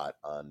her a lot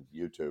on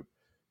YouTube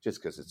just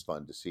because it's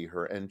fun to see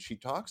her. And she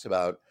talks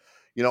about,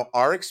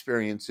 our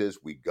experience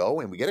is we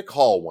go and we get a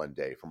call one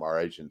day from our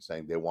agent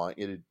saying they want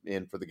you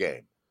in for the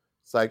game.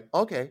 It's like,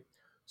 okay.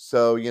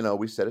 So,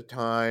 we set a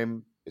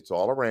time. It's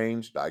all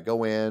arranged. I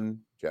go in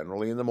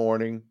generally in the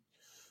morning,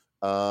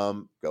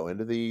 go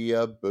into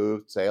the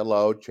booth, say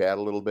hello, chat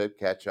a little bit,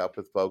 catch up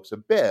with folks a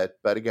bit.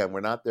 But again,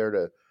 we're not there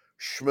to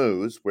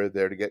schmooze. We're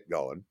there to get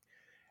going.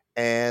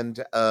 And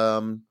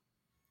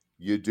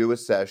you do a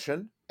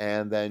session,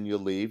 and then you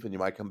leave, and you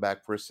might come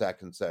back for a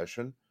second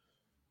session.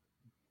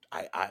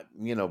 I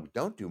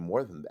don't do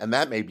more than, and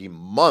that may be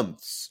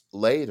months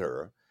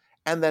later.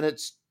 And then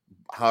it's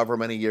however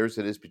many years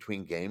it is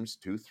between games,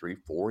 2, 3,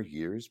 4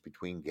 years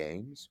between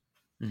games.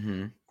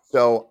 Mm-hmm.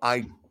 So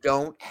I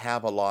don't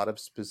have a lot of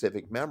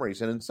specific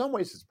memories. And in some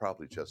ways, it's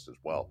probably just as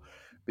well,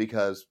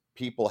 because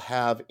people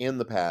have in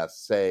the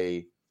past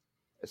said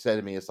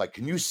to me, it's like,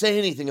 can you say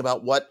anything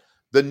about what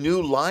the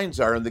new lines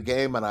are in the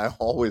game? And I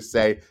always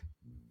say,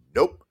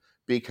 nope,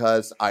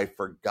 because I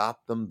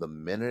forgot them the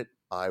minute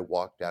I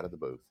walked out of the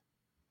booth.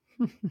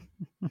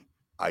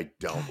 I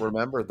don't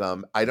remember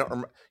them. I don't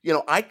remember,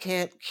 I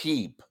can't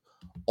keep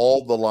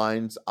all the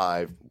lines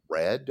I've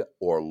read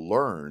or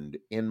learned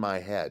in my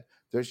head.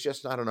 There's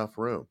just not enough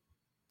room.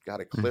 Got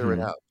to clear it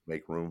out to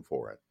make room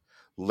for it.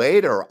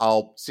 Later,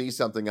 I'll see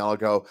something, I'll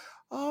go,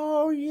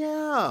 oh,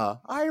 yeah,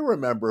 I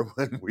remember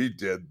when we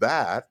did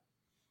that.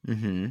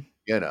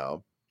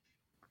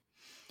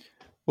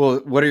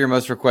 Well, what are your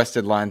most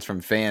requested lines from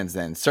fans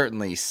then?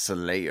 Certainly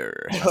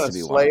Slayer has to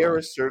be Slayer one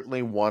is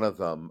certainly one of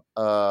them.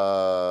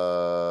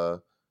 I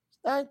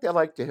think they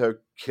like to hear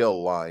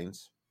kill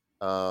lines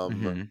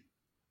quite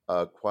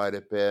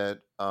a bit.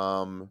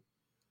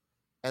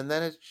 And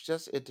then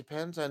it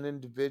depends on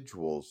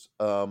individuals.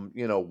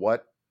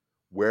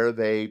 Where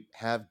they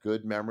have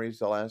good memories,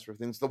 they'll ask for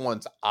things. The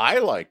ones I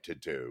like to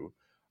do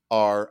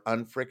are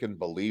unfrickin'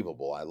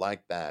 believable. I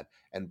like that.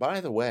 And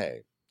by the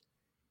way,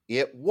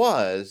 it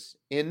was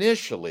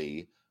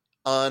initially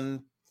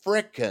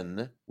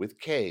unfrickin'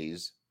 with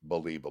K's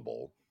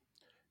believable,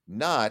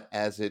 not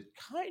as it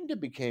kind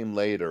of became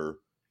later,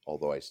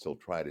 although I still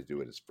try to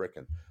do it as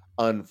frickin',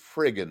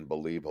 unfriggin'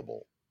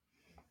 believable.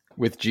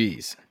 With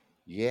G's.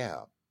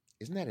 Yeah.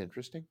 Isn't that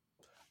interesting?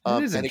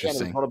 It is and again, it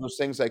was interesting. one of those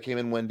things. I came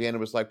in one day and it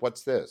was like,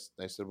 what's this?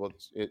 And I said, well,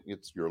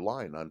 it's your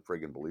line,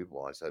 unfriggin'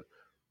 believable. I said,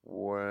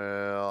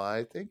 well,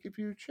 I think if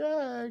you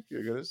check,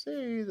 you're going to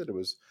see that it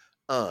was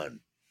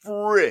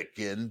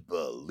unfrickin'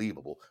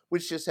 believable,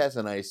 which just has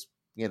a nice,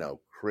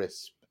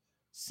 crisp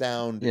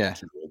sound to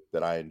it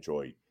that I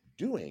enjoy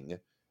doing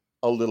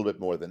a little bit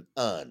more than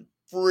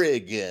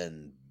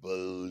unfriggin'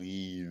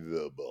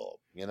 believable,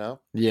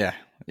 Yeah.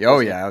 Oh,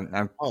 yeah.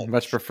 I punch.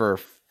 much prefer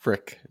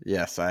frick.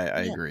 Yes, I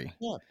agree.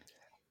 Yeah.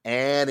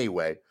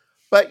 Anyway,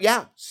 but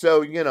yeah,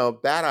 so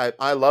that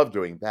I love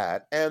doing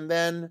that. And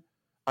then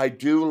I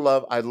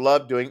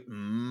love doing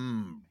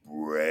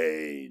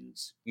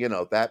brains.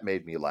 That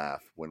made me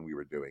laugh when we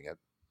were doing it.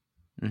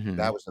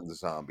 That was in the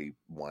zombie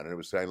one, and it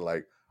was kind of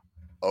like,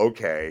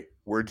 okay,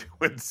 we're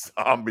doing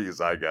zombies,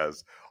 I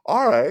guess.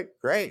 All right,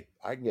 great.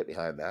 I can get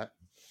behind that.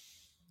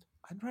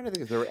 I'm trying to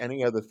think if there were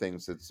any other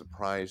things that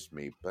surprised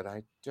me, but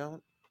I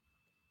don't.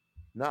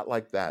 Not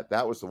like that.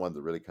 That was the one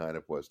that really kind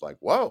of was like,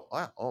 whoa,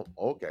 wow, oh,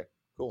 okay,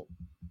 cool.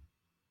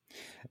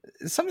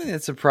 Something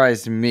that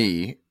surprised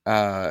me,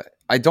 I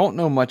don't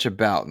know much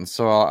about, and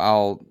so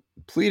I'll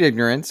plead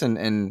ignorance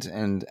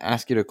and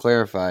ask you to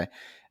clarify.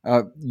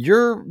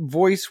 Your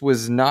voice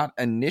was not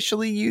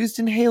initially used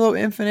in Halo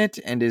Infinite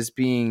and is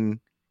being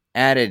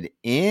added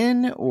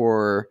in,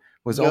 or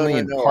was only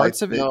in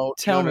parts of it?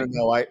 Tell me.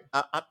 No.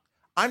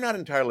 I'm not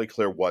entirely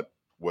clear what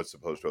was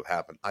supposed to have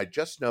happened. I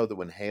just know that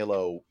when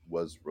Halo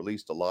was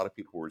released, a lot of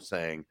people were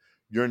saying,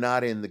 you're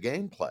not in the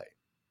gameplay.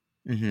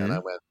 And I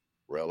went,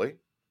 really?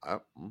 I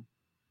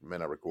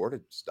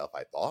recorded stuff,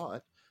 I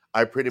thought.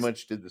 I pretty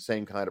much did the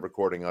same kind of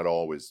recording I'd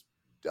always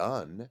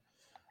done.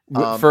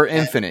 For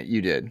Infinite,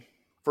 you did?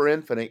 For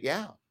Infinite,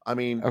 yeah. I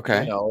mean,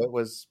 okay. It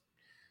was...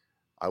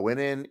 I went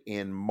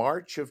in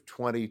March of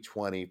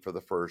 2020 for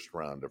the first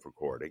round of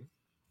recording.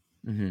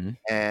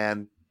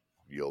 And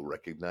you'll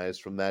recognize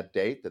from that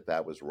date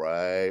that was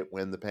right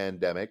when the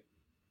pandemic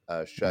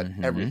shut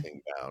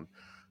everything down.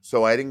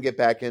 So I didn't get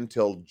back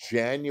until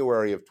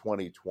January of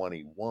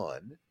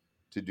 2021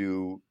 to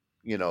do,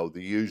 the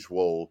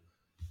usual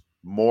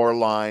more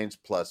lines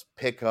plus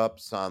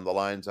pickups on the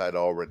lines I'd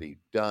already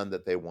done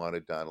that they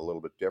wanted done a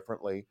little bit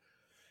differently.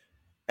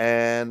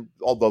 And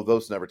although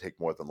those never take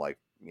more than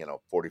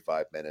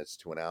 45 minutes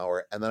to an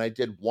hour. And then I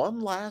did one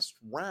last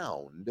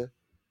round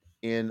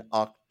in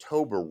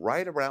October,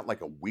 right around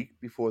a week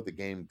before the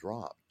game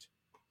dropped.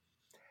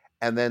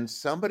 And then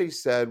somebody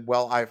said,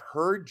 well, I've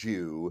heard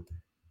you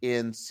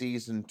in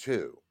season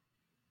 2.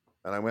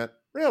 And I went,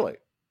 really?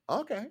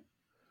 Okay.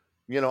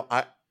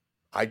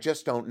 I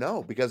just don't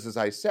know, because as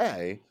I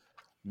say,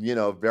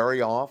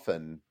 very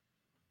often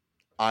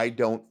I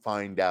don't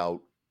find out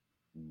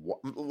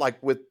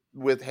like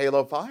with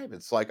Halo 5,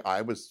 it's like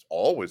I was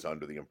always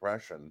under the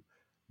impression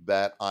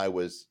that I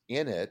was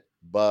in it,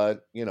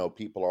 but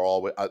people are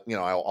always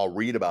I'll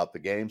read about the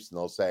games and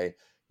they'll say,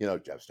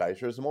 Jeff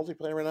Sticer is the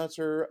multiplayer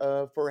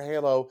announcer for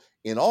Halo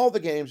in all the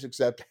games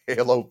except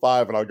Halo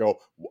 5, and I'll go,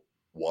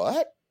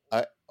 what?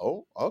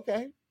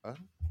 Okay.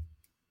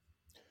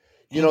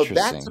 That's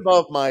Interesting.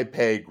 above my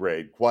pay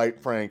grade,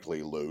 quite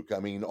frankly, Luke. I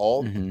mean,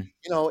 Hmm.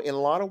 in a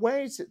lot of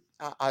ways,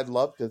 I'd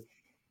love to,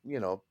 you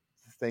know,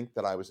 think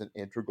that I was an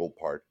integral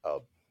part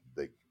of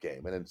the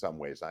game. And in some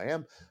ways I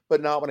am,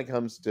 but not when it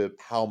comes to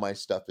how my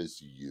stuff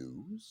is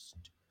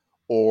used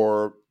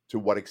or to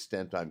what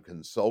extent I'm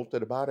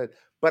consulted about it.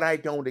 But I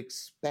don't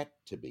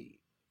expect to be.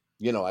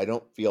 I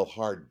don't feel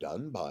hard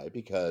done by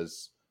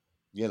because,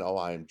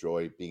 I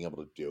enjoy being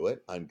able to do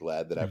it. I'm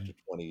glad that after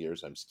 20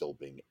 years, I'm still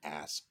being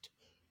asked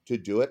to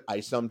do it.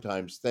 I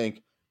sometimes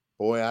think,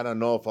 boy, I don't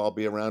know if I'll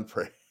be around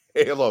for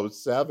Halo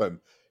 7.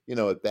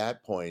 At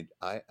that point,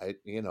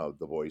 the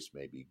voice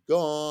may be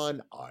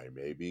gone. I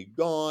may be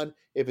gone.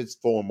 If it's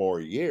 4 more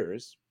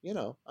years,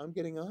 I'm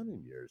getting on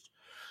in years.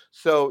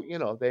 So,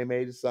 they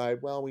may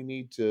decide, well, we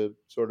need to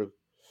sort of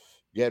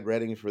get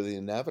ready for the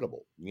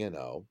inevitable,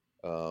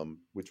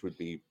 which would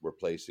be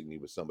replacing me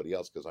with somebody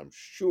else because I'm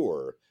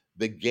sure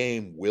the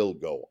game will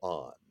go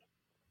on.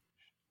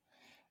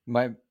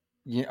 My,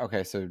 yeah,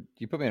 okay, so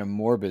you put me in a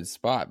morbid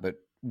spot, but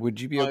would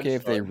you be I'm okay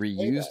if they sorry to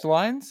say that. reused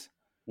lines?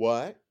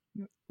 What?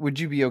 Would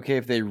you be okay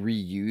if they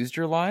reused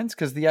your lines?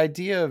 Because the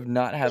idea of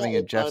not Well, having a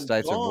if Jeff I'm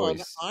Steitzer gone,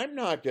 voice. I'm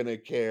not going to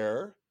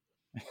care.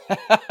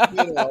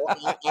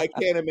 I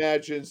can't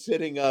imagine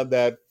sitting on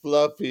that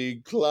fluffy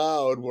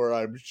cloud where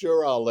I'm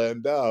sure I'll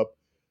end up,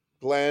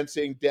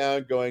 glancing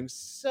down, going,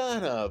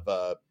 son of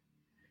a.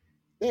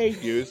 They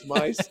used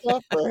my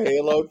stuff for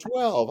Halo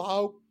 12.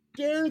 How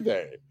dare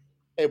they?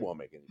 It won't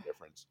make any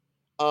difference.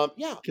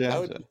 Yeah, that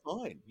would Gotcha. be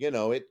fine.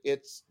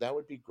 That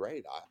would be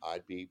great.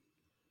 I'd be,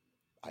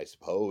 I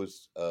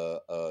suppose,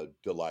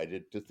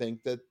 delighted to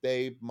think that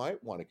they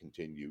might want to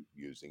continue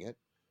using it.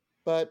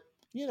 But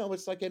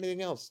it's like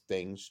anything else.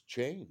 Things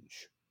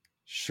change.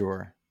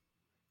 Sure.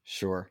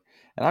 Sure.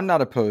 And I'm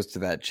not opposed to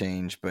that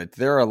change, but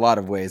there are a lot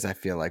of ways I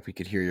feel like we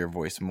could hear your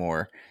voice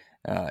more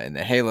in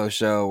the Halo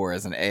show or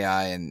as an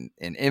AI in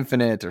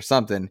Infinite or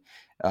something.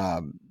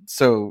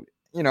 So,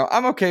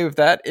 I'm okay with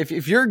that.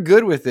 If you're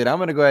good with it, I'm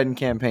going to go ahead and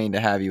campaign to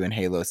have you in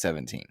Halo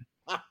 17.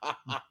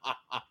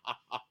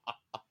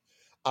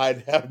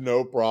 I'd have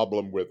no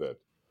problem with it.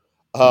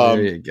 There Um,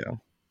 you go.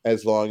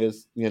 as long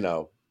as,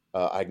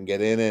 I can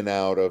get in and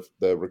out of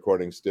the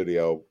recording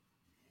studio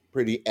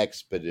pretty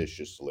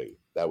expeditiously.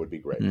 That would be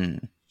great. Hmm.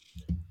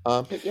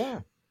 But yeah.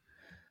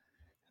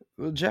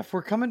 Well, Jeff,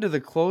 we're coming to the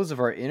close of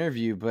our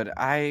interview, but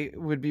I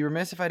would be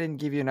remiss if I didn't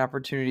give you an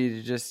opportunity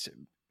to just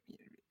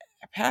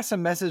pass a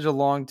message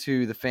along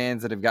to the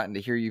fans that have gotten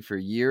to hear you for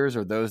years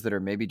or those that are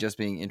maybe just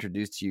being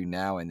introduced to you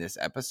now in this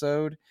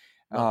episode.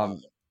 Uh-huh.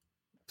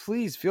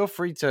 Please feel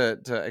free to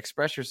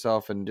express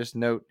yourself and just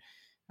note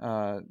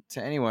to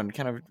anyone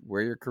kind of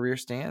where your career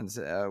stands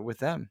with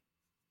them.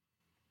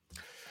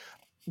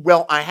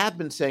 Well, I have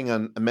been saying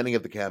on many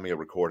of the Cameo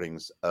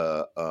recordings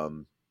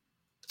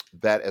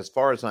that as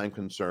far as I'm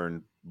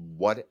concerned,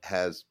 what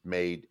has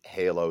made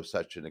Halo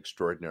such an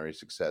extraordinary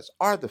success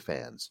are the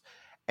fans.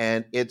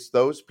 And it's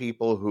those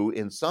people who,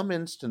 in some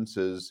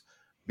instances,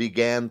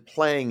 began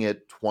playing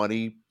it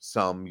 20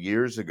 some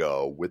years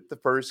ago with the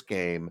first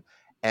game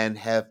and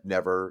have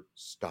never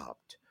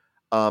stopped.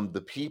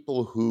 The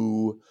people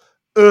who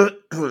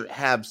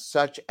have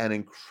such an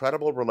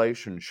incredible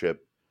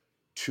relationship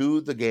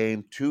to the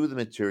game, to the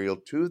material,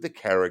 to the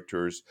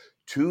characters,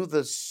 to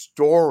the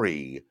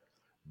story.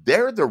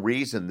 They're the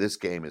reason this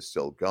game is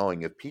still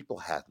going. If people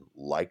hadn't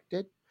liked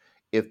it,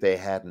 if they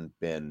hadn't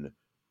been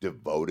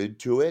devoted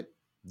to it,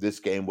 this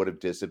game would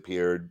have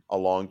disappeared a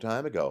long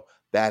time ago.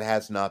 That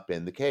has not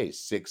been the case.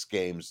 6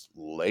 games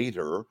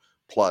later,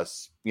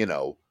 plus,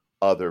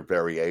 other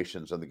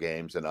variations on the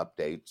games and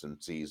updates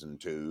and season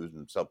twos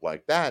and stuff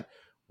like that,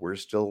 we're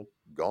still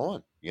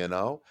going, and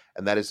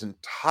that is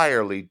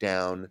entirely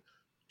down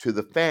to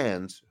the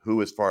fans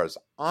who, as far as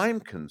I'm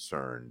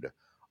concerned,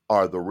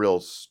 are the real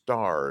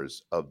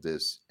stars of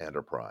this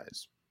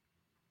enterprise.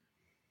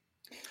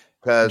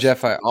 Because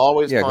Jeff,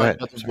 always yeah, go find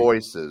ahead. other Sorry.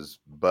 voices,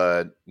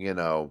 but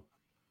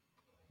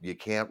you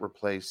can't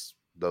replace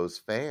those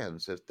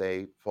fans if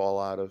they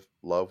fall out of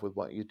love with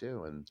what you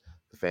do, and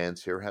the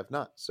fans here have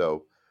not.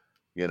 So,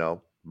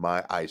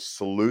 I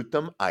salute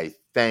them. I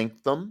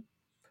thank them.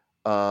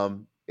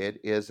 It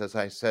is, as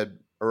I said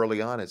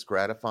early on, it's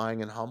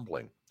gratifying and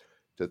humbling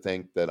to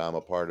think that I'm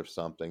a part of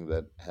something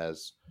that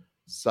has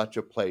such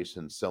a place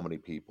in so many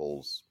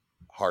people's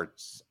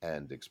hearts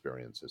and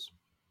experiences.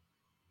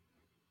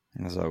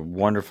 That's a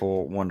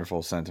wonderful,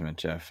 wonderful sentiment,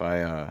 Jeff.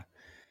 I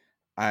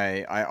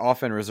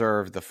often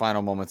reserve the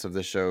final moments of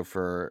the show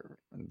for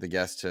the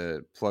guests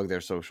to plug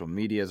their social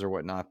medias or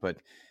whatnot, but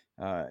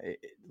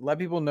let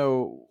people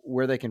know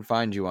where they can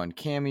find you on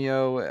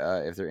Cameo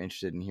if they're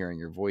interested in hearing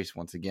your voice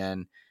once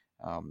again.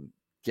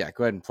 Yeah,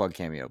 go ahead and plug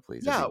Cameo,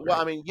 please. That'd Yeah, be well,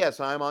 I great. mean,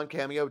 yes, I'm on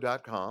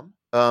cameo.com.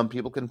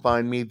 People can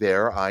find me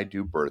there. I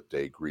do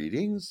birthday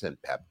greetings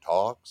and pep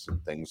talks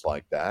and things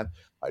like that.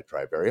 I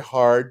try very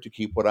hard to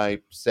keep what I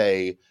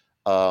say.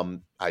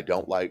 I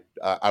don't like,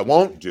 I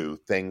won't do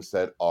things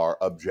that are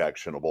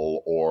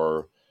objectionable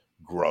or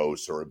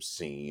gross or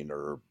obscene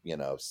or,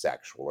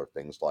 sexual or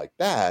things like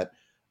that.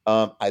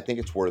 I think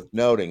it's worth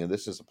noting, and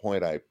this is a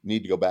point I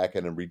need to go back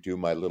in and redo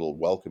my little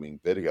welcoming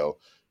video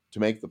to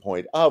make the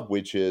point of,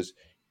 which is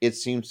it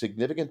seems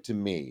significant to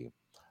me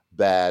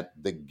that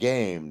the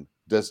game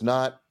does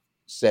not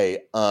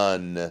say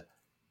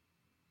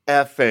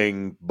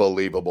effing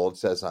believable. It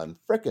says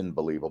unfrickin'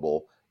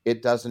 believable.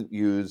 It doesn't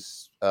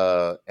use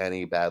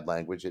any bad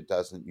language. It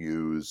doesn't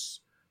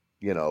use,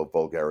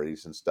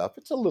 vulgarities and stuff.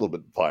 It's a little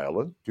bit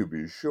violent, to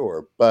be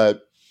sure,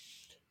 but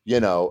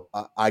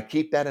I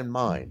keep that in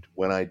mind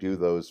when I do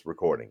those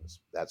recordings.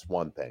 That's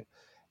one thing.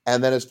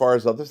 And then as far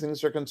as other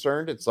things are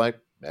concerned, it's like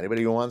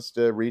anybody who wants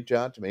to reach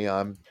out to me,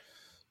 I'm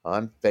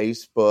on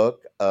Facebook.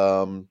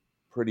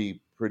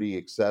 Pretty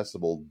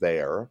accessible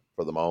there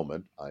for the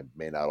moment. I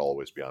may not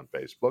always be on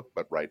Facebook,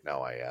 but right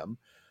now I am.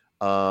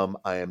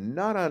 I am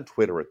not on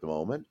Twitter at the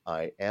moment.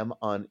 I am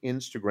on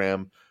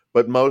Instagram,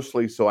 but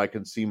mostly so I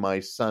can see my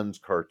son's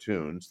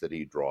cartoons that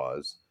he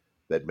draws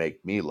that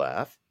make me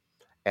laugh,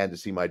 and to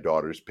see my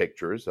daughter's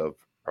pictures of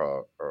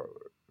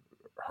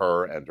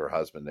her and her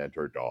husband and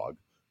her dog,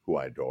 who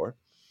I adore.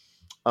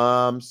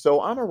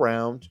 So I'm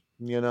around.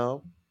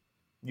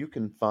 You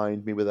can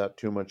find me without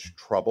too much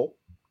trouble.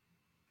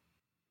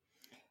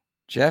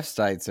 Jeff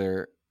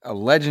Steitzer, a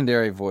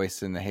legendary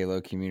voice in the Halo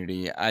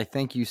community. I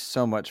thank you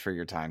so much for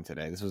your time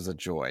today. This was a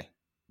joy.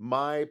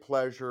 My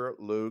pleasure,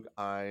 Luke.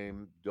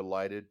 I'm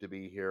delighted to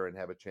be here and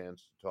have a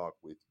chance to talk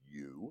with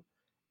you,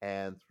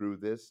 and through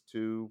this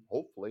to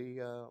hopefully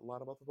a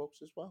lot of other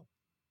folks as well.